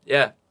sweet.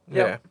 Yeah.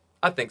 Yeah. Yep.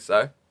 I think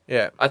so.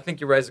 Yeah. I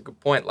think you raise a good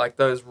point. Like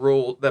those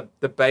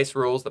the base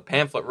rules, the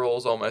pamphlet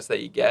rules almost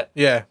that you get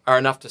Yeah. are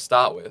enough to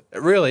start with.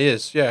 It really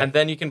is. Yeah. And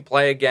then you can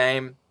play a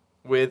game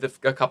with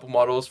a couple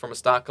models from a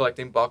start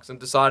collecting box and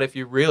decide if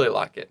you really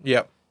like it.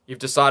 Yep. You've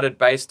decided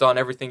based on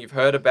everything you've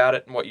heard about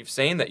it and what you've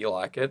seen that you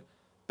like it.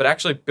 But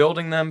actually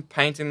building them,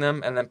 painting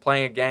them, and then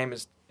playing a game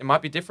it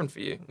might be different for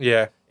you.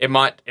 Yeah. It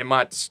might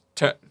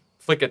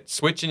flick a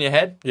switch in your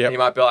head. Yep. And you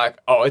might be like,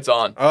 oh, it's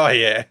on. Oh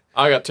yeah.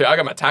 I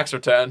got my tax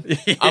return.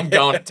 I'm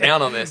going to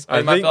town on this. And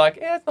you might be like,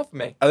 yeah, it's not for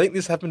me. I think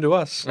this happened to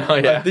us. Oh,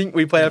 yeah. I think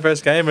we played our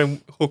first game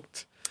and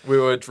hooked. We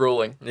were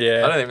drooling.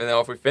 Yeah. I don't even know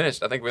if we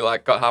finished. I think we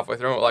got halfway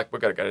through and we're like,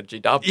 we've got to go to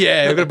G-Dub.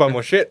 Yeah, we're gonna buy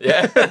more shit.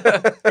 Yeah.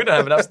 We don't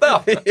have enough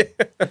stuff.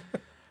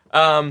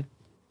 I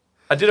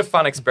did a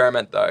fun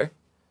experiment though.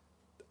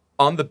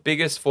 On the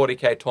biggest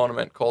 40K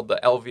tournament called the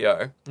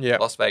LVO, Yeah.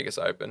 Las Vegas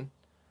Open,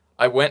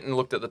 I went and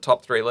looked at the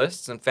top 3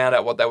 lists and found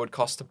out what they would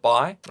cost to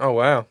buy. Oh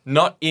wow.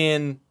 Not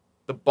in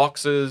the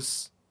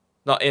boxes,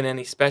 not in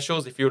any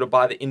specials, if you were to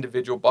buy the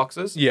individual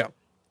boxes. Yeah.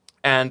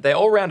 And they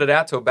all rounded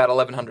out to about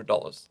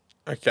 $1,100.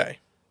 Okay.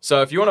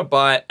 So if you want to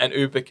buy an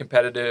uber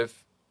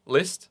competitive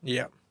list,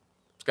 Yeah.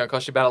 it's going to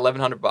cost you about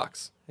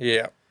 $1,100.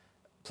 Yeah.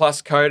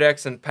 Plus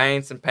codex and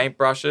paints and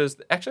paintbrushes.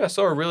 Actually, I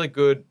saw a really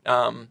good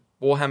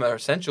Warhammer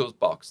Essentials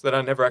box that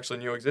I never actually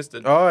knew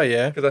existed. Oh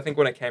yeah. Because I think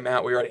when it came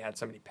out, we already had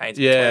so many paints.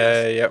 between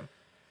Yeah. us. Yeah.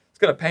 It's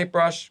got a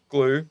paintbrush,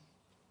 glue,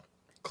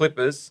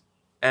 clippers,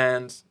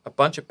 and a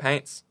bunch of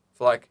paints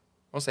for like,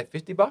 I want to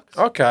say $50.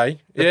 Okay.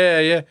 Yeah.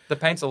 Yeah. The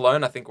paints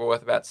alone, I think, were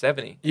worth about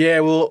 $70. Yeah.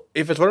 Well,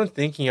 if it's what I'm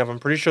thinking of, I'm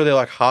pretty sure they're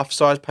like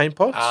half-size paint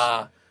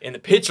pots. In the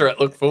picture, it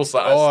looked full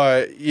size.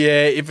 Oh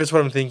yeah, if it's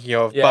what I'm thinking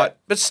of. Yeah.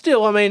 But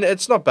still, I mean,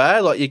 it's not bad.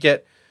 Like you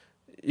get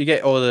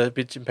all the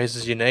bits and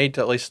pieces you need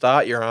to at least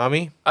start your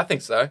army. I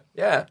think so.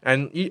 Yeah.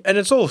 And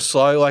it's all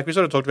slow. Like we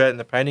sort of talked about in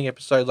the painting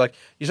episode. Like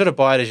you sort of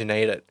buy it as you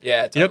need it.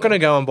 Yeah. You're not going to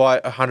go and buy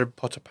 100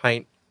 pots of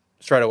paint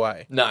straight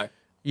away. No.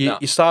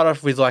 You start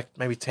off with like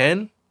maybe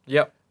 10,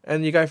 Yep.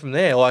 and you go from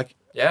there. Like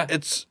Yeah.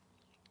 it's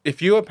if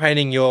you were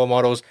painting your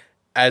models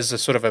as a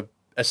sort of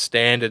a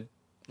standard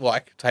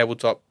like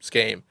tabletop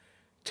scheme,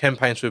 10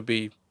 paints would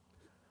be.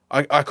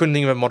 I couldn't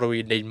think of a model where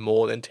you'd need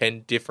more than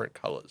 10 different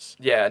colors.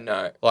 Yeah.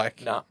 No.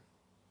 Like No.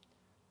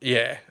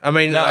 yeah, I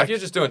mean No. like, If you're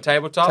just doing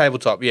tabletop.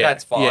 tabletop, yeah,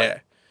 That's fine. Yeah,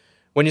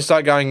 when you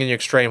start going in your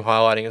extreme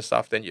highlighting and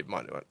stuff, then you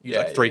might use Yeah,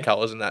 like 3 yeah.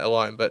 colors in that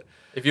alone. But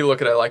If you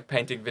look at a like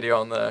painting video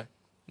on the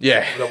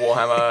yeah,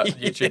 Warhammer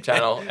Yeah. YouTube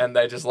channel and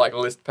they just like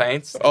list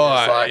paints. and Oh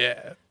it's like,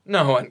 yeah,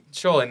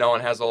 surely no one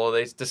has all of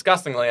these.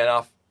 Disgustingly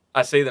enough,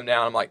 I see them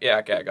now and I'm like, yeah,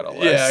 okay, I got all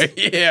those. yeah,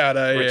 yeah, I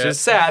know, Which yeah. is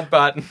sad,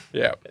 but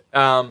yeah,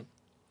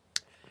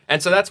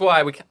 and so that's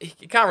why you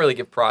can't really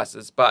give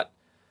prices, but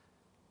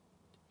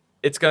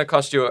it's going to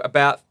cost you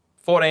about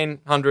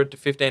 $1,400 to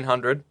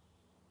 $1,500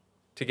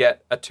 to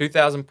get a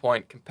 2,000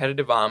 point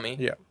competitive army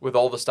Yeah. with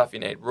all the stuff you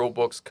need, rule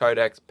books,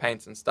 codex,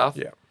 paints, and stuff.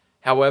 Yeah.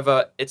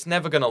 However, it's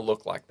never going to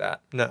look like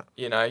that. no,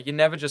 You know, you're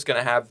never just going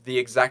to have the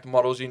exact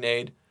models you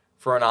need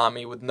for an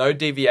army with no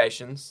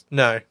deviations.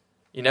 no,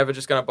 You're never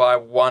just going to buy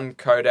one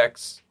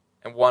codex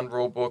and one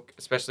rule book,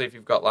 especially if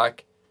you've got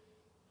like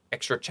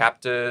extra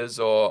chapters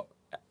or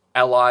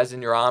allies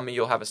in your army,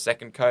 you'll have a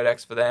second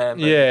codex for them.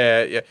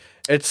 Yeah.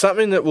 It's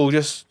something that will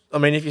just. I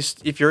mean,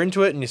 if you're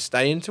into it and you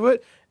stay into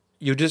it,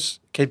 you'll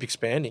just keep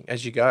expanding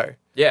as you go.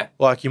 Yeah.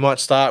 Like you might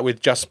start with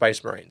just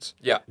Space Marines.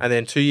 Yeah. And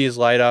then 2 years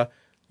later,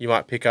 you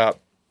might pick up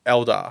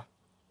Eldar,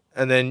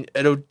 and then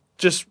it'll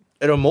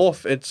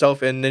morph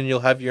itself, and then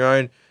you'll have your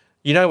own.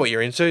 You know what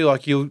you're into.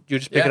 Like you'll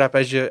just pick it up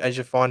as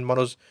you find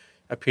models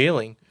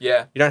appealing.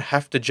 Yeah. You don't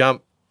have to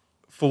jump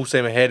full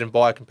steam ahead and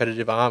buy a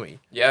competitive army.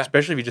 Yeah.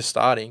 Especially if you're just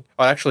starting.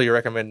 I'd actually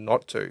recommend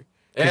not to,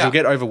 because Yeah. you'll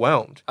get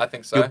overwhelmed. I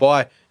think so.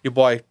 You'll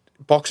buy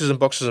boxes and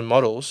boxes of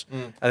models,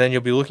 and then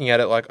you'll be looking at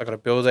it like, I got to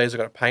build these, I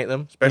got to paint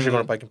them. Especially if you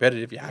want to play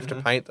competitive, you have to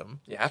paint them.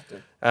 You have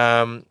to.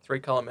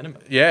 3-color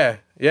minimum. Yeah.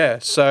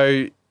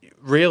 So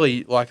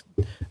really, like,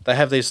 they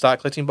have these start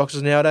collecting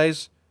boxes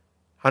nowadays.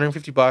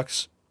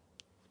 $150.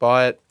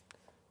 Buy it.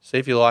 See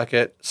if you like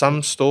it.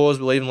 Some stores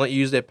will even let you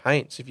use their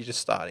paints if you're just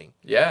starting.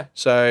 Yeah.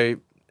 So,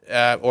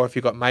 or if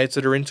you've got mates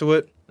that are into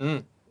it,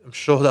 I'm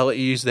sure they'll let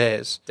you use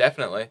theirs.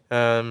 Definitely.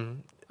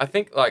 I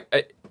think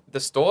the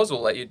stores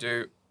will let you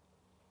do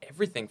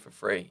everything for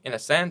free. In a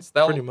sense,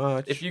 Pretty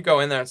much. If you go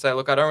in there and say,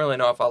 "Look, I don't really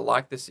know if I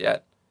like this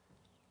yet.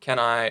 Can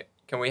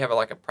we have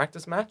a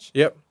practice match?"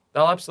 Yep.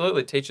 They'll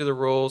absolutely teach you the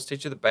rules,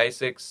 teach you the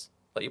basics,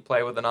 let you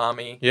play with an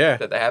army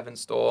that they have in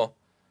store.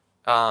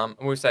 And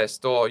when we say a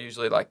store,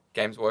 usually like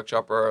Games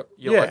Workshop or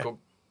your local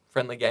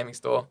friendly gaming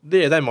store.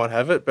 Yeah, they might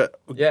have it, but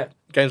Yeah.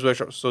 Games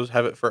Workshop stores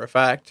have it for a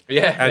fact.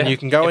 Yeah. And you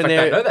can go in fact,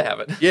 there. I know they have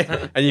it.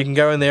 Yeah, and you can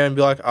go in there and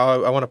be like,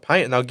 "Oh, I want to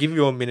paint," and they'll give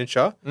you a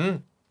miniature,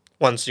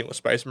 one single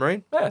Space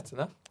Marine, Yeah, that's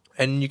enough.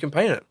 and you can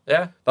paint it.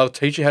 Yeah. They'll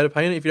teach you how to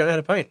paint it if you don't know how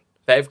to paint.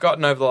 They've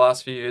gotten over the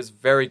last few years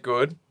very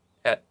good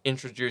at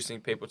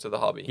introducing people to the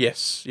hobby.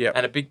 Yes. Yep.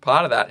 And a big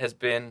part of that has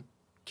been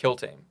Kill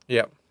Team,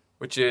 Yep.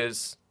 which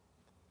is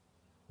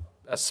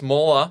a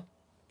smaller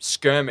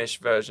skirmish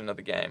version of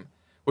the game,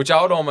 which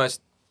I would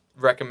almost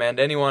recommend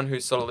anyone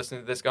who's sort of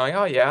listening to this going,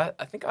 "Oh yeah,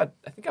 I think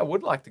I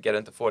would like to get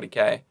into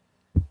 40K.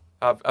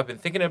 I've been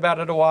thinking about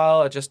it a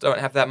while. I just don't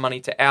have that money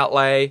to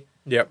outlay,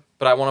 Yep.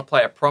 but I want to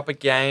play a proper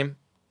game,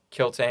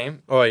 Kill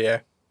Team." Oh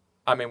yeah.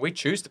 I mean, we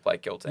choose to play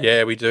Kill Team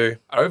Yeah, we do.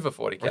 over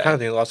 40K. I can't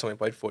think of the last time we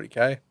played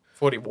 40K.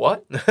 40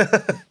 what?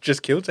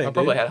 Just Kill Team. I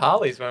probably dude. had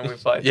Harleys when we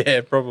played.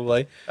 Yeah,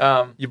 probably.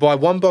 Um, You buy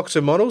one box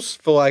of models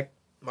for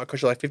might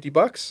cost you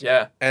 $50.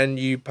 yeah. And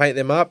you paint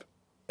them up,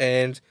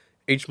 and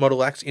each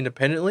model acts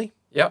independently,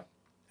 Yep.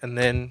 and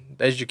then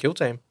there's your Kill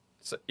Team.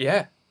 So,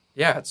 yeah,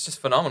 it's just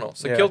phenomenal.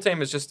 So Yeah. Kill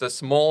Team is just a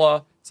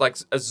smaller, it's like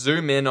a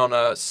zoom in on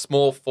a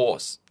small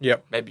force.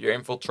 Yep. Maybe you're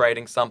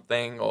infiltrating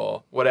something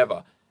or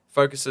whatever.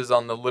 Focuses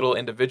on the little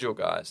individual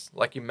guys.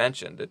 Like you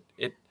mentioned,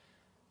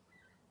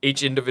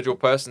 each individual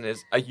person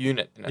is a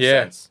unit in a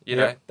sense. You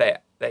know, they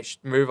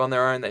move on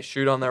their own, they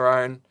shoot on their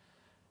own.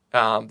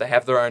 They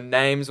have their own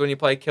names when you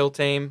play Kill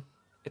Team.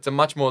 It's a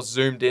much more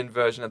zoomed in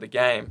version of the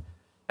game.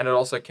 And it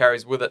also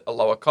carries with it a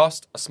lower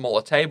cost, a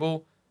smaller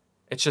table.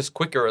 It's just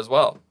quicker as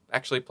well,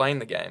 actually playing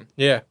the game.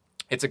 Yeah.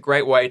 It's a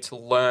great way to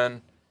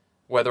learn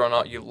whether or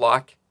not you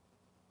like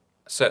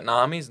certain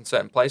armies and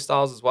certain play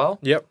styles as well,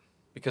 Yep.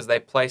 because they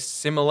play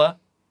similar.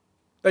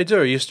 They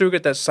do. You still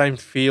get that same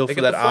feel They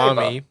for get that the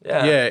flavour. army.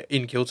 Yeah.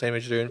 In Kill Team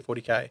as you do in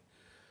 40K.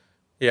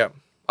 Yeah.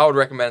 I would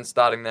recommend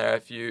starting there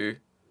if you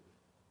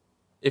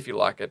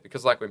like it,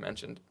 because like we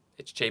mentioned,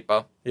 it's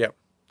cheaper, Yep.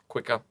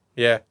 quicker.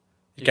 Yeah.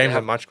 You Games can are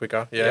have- much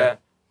quicker. Yeah.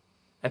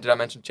 And did I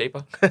mention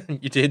cheaper?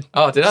 You did.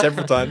 Oh, did I?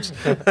 Several times.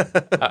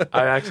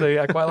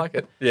 I quite like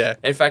it. Yeah.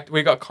 In fact,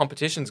 we got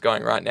competitions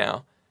going right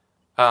now.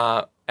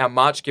 Our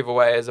March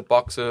giveaway is a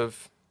box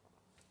of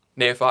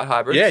Neophyte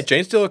hybrids. Yeah,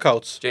 Gene Stealer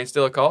Colts. Gene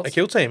Stealer Colts. A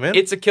Kill Team, man.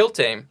 It's a Kill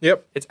Team.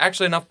 Yep. It's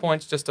actually enough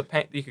points just to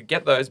paint. You could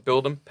get those,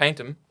 build them, paint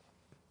them.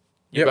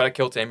 You've Yep. got a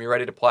Kill Team. You're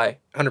ready to play.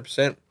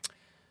 100%.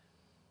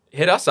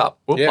 Hit us up.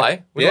 We'll Yeah.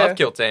 play. We Yeah. love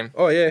Kill Team.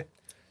 Oh, yeah.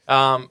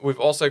 We've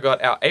also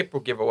got our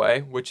April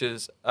giveaway, which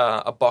is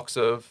a box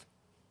of...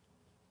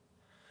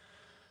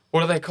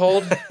 What are they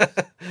called?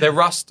 They're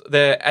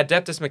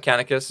Adeptus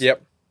Mechanicus.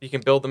 Yep. You can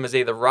build them as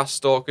either Rust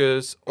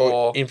Stalkers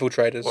or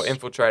Infiltrators.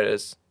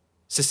 Infiltrators.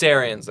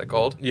 Caesarians, they're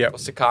called. Yep. Or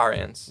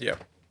Sicarians.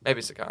 Yep.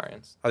 Maybe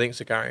Sicarians. I think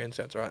Sicarian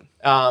sounds right.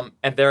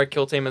 And they're a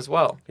Kill Team as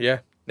well. Yeah.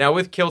 Now,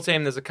 with Kill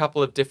Team, there's a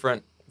couple of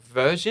different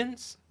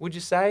versions, would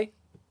you say?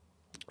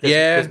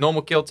 Yeah. There's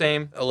normal Kill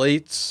Team.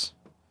 Elites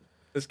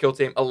There's Kill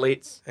Team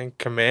Elites. and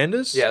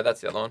Commanders. Yeah,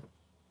 that's the other one.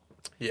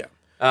 Yeah.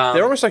 Um,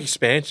 They're almost like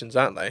expansions,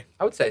 aren't they?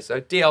 I would say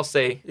so.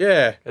 DLC,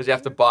 Yeah. because you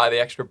have to buy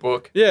the extra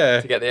book Yeah.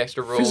 to get the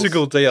extra rules.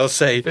 Physical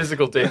DLC.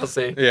 Physical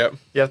DLC. Yeah.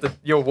 You have to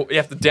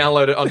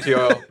download it onto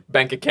your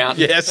bank account.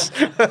 Yes.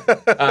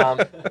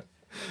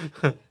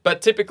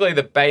 But typically,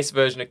 the base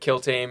version of Kill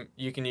Team,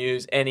 you can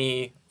use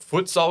any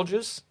foot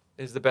soldiers,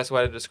 is the best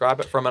way to describe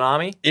it, from an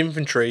army.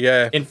 Infantry,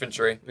 yeah.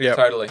 Infantry, Yep.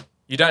 totally.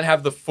 You don't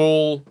have the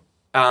full,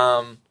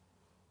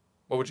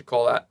 what would you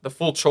call that? The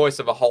full choice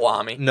of a whole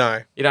army.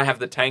 No. You don't have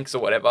the tanks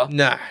or whatever.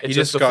 Nah. It's you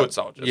just the got, foot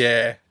soldiers.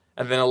 Yeah.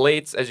 And then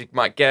elites, as you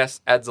might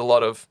guess, adds a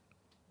lot of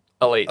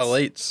elites.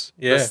 Elites.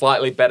 The Yeah.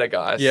 slightly better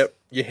guys. Yep.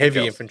 Your heavy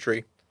Kills.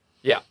 infantry.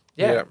 Yeah.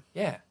 Yeah.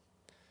 Yeah.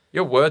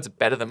 Your words are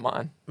better than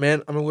mine.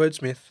 Man, I'm a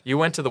wordsmith. You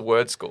went to the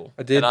word school.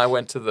 I did. And I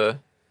went to the,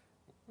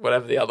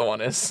 whatever the other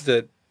one is.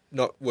 The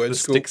not word The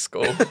school. stick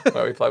school,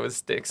 where we play with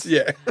sticks.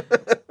 Yeah.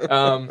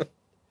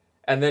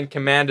 And then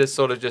Commanders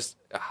sort of just,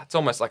 it's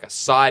almost like a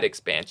side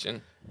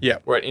expansion Yeah.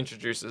 where it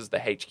introduces the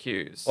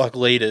HQs. Like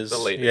leaders. The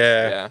leaders,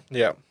 Yeah.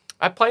 Yeah.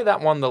 I play that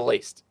one the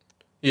least.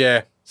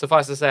 Yeah.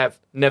 Suffice to say, I've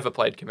never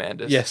played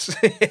Commanders. Yes.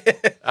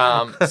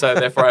 So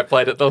therefore I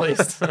played it the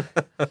least.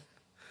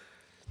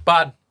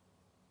 But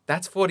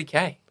that's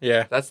 40K.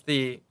 Yeah. That's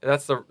the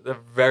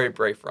very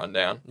brief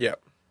rundown. Yeah.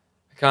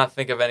 I can't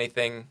think of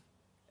anything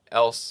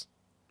else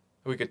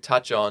we could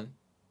touch on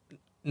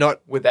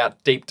Not.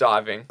 without deep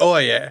diving. Oh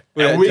yeah. And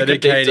We're we could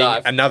deep dedicating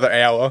dive. another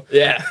hour.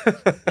 Yeah.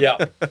 Yeah.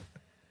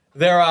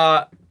 There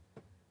are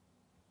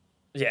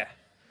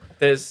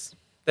there's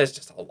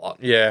just a lot.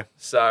 Yeah.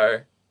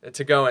 So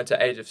to go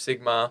into Age of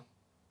Sigmar,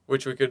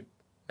 which we could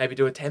maybe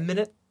do a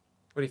 10-minute.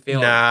 What do you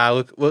feel? Nah.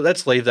 Look. Well,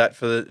 let's leave that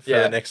for the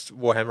Yeah. next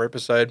Warhammer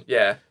episode.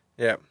 Yeah.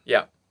 Yeah.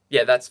 Yeah.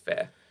 Yeah, that's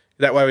fair.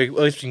 That way, at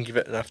least we can give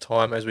it enough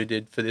time as we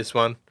did for this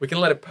one. We can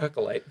let it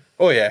percolate.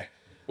 Oh yeah.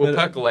 We'll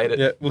percolate it.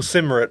 Yeah. We'll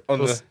simmer it on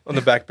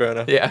the back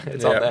burner. Yeah,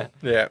 it's on there.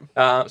 Yeah.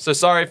 So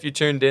sorry if you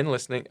tuned in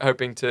listening,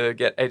 hoping to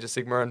get Age of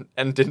Sigmar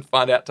and didn't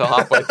find out till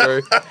halfway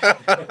through.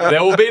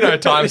 There will be no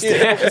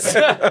timestamps.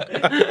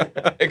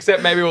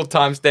 Except maybe we'll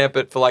timestamp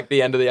it for like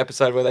the end of the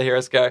episode where they hear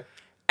us go,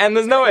 and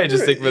there's no Age of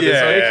Sigmar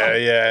this week.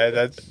 Yeah.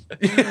 That's.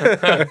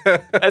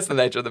 That's the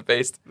nature of the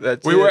beast.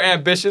 That's We it. were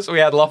ambitious. We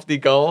had lofty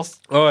goals.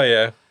 Oh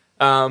yeah.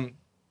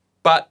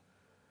 But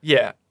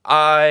yeah,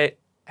 I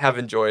have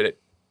enjoyed it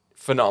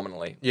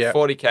phenomenally. Yeah.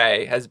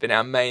 40K has been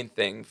our main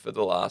thing for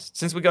the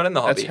since we got in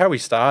the hobby. That's how we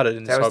started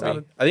in this how we hobby.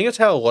 started. I think that's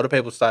how a lot of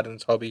people started in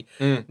this hobby.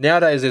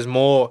 Nowadays, there's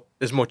more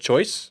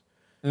choice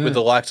with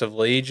the likes of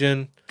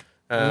Legion,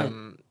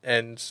 and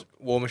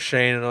War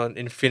Machine and on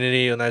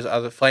Infinity and those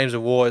other Flames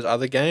of War, those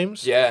other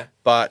games. Yeah.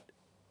 But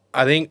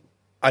I don't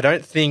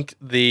think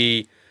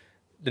the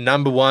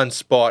number one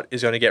spot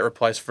is going to get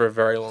replaced for a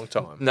very long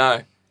time.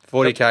 No.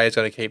 40K is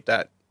going to keep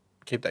that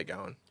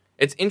going.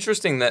 It's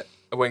interesting that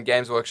when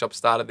Games Workshop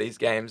started these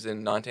games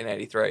in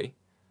 1983,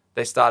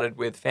 they started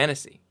with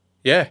fantasy.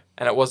 Yeah.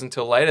 And it wasn't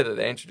until later that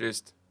they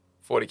introduced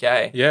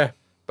 40K. Yeah.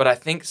 But I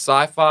think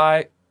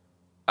sci-fi,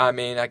 I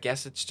mean, I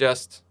guess it's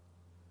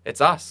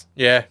us.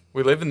 Yeah.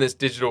 We live in this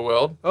digital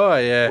world. Oh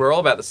yeah. We're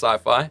all about the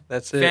sci-fi.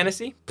 That's it.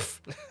 Fantasy? Pff.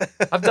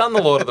 I've done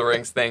the Lord of the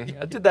Rings thing.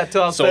 I did that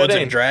till I was Swords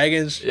 13. and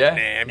dragons.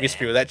 Yeah. Nah, miss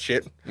me with that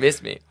shit.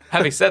 Miss me.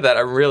 Having said that,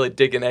 I'm really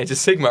digging Age of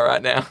Sigmar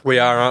right now. We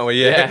are, aren't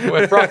we? Yeah,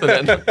 we're frothing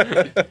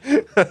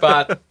it.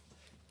 But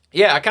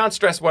yeah, I can't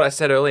stress what I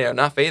said earlier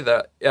enough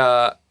either.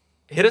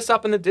 Hit us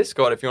up in the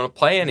Discord if you want to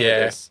play any of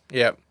this.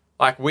 Yeah.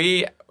 Like,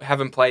 we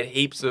haven't played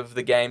heaps of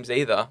the games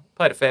either.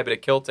 Played a fair bit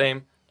of Kill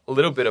Team, a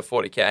little bit of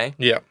 40K.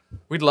 Yeah.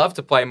 We'd love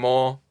to play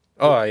more.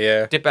 Oh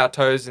yeah. Dip our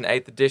toes in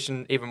 8th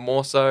edition even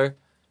more so.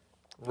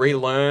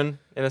 Relearn,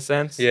 in a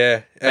sense.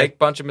 Yeah. Make a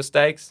bunch of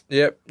mistakes.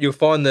 Yep. You'll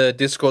find the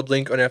Discord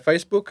link on our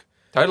Facebook,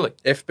 Totally.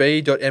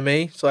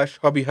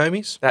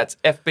 fb.me/hobbyhomies. That's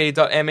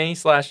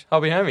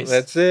fb.me/hobbyhomies.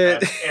 That's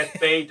it.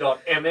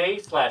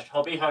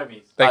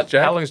 fb.me/hobbyhomies. Thanks,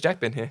 Jack. How long has Jack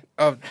been here?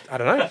 Oh, I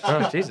don't know.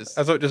 Oh, Jesus.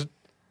 I thought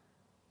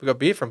we got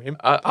beer from him.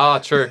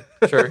 True.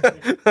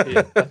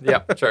 Yeah,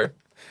 true.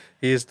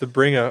 He is the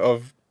bringer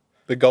of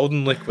the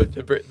golden liquid.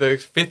 The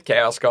fifth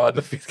Chaos God.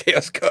 The fifth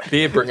chaos god.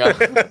 Beer bringer.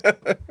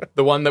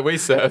 The one that we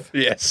serve.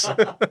 Yes.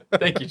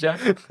 Thank you, Jack.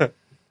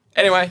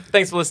 Anyway,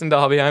 thanks for listening to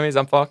Hobby Homies.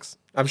 I'm Fox.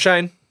 I'm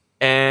Shane.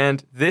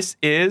 And this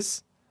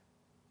is...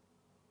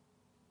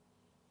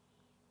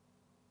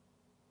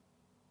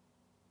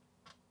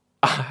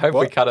 I hope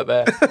we cut it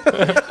there.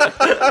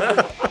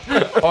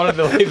 I wanted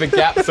to leave a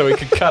gap so we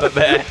could cut it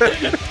there.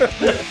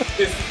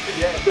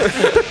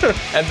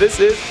 And this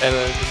is... And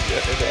then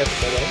just the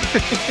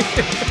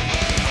episode ends.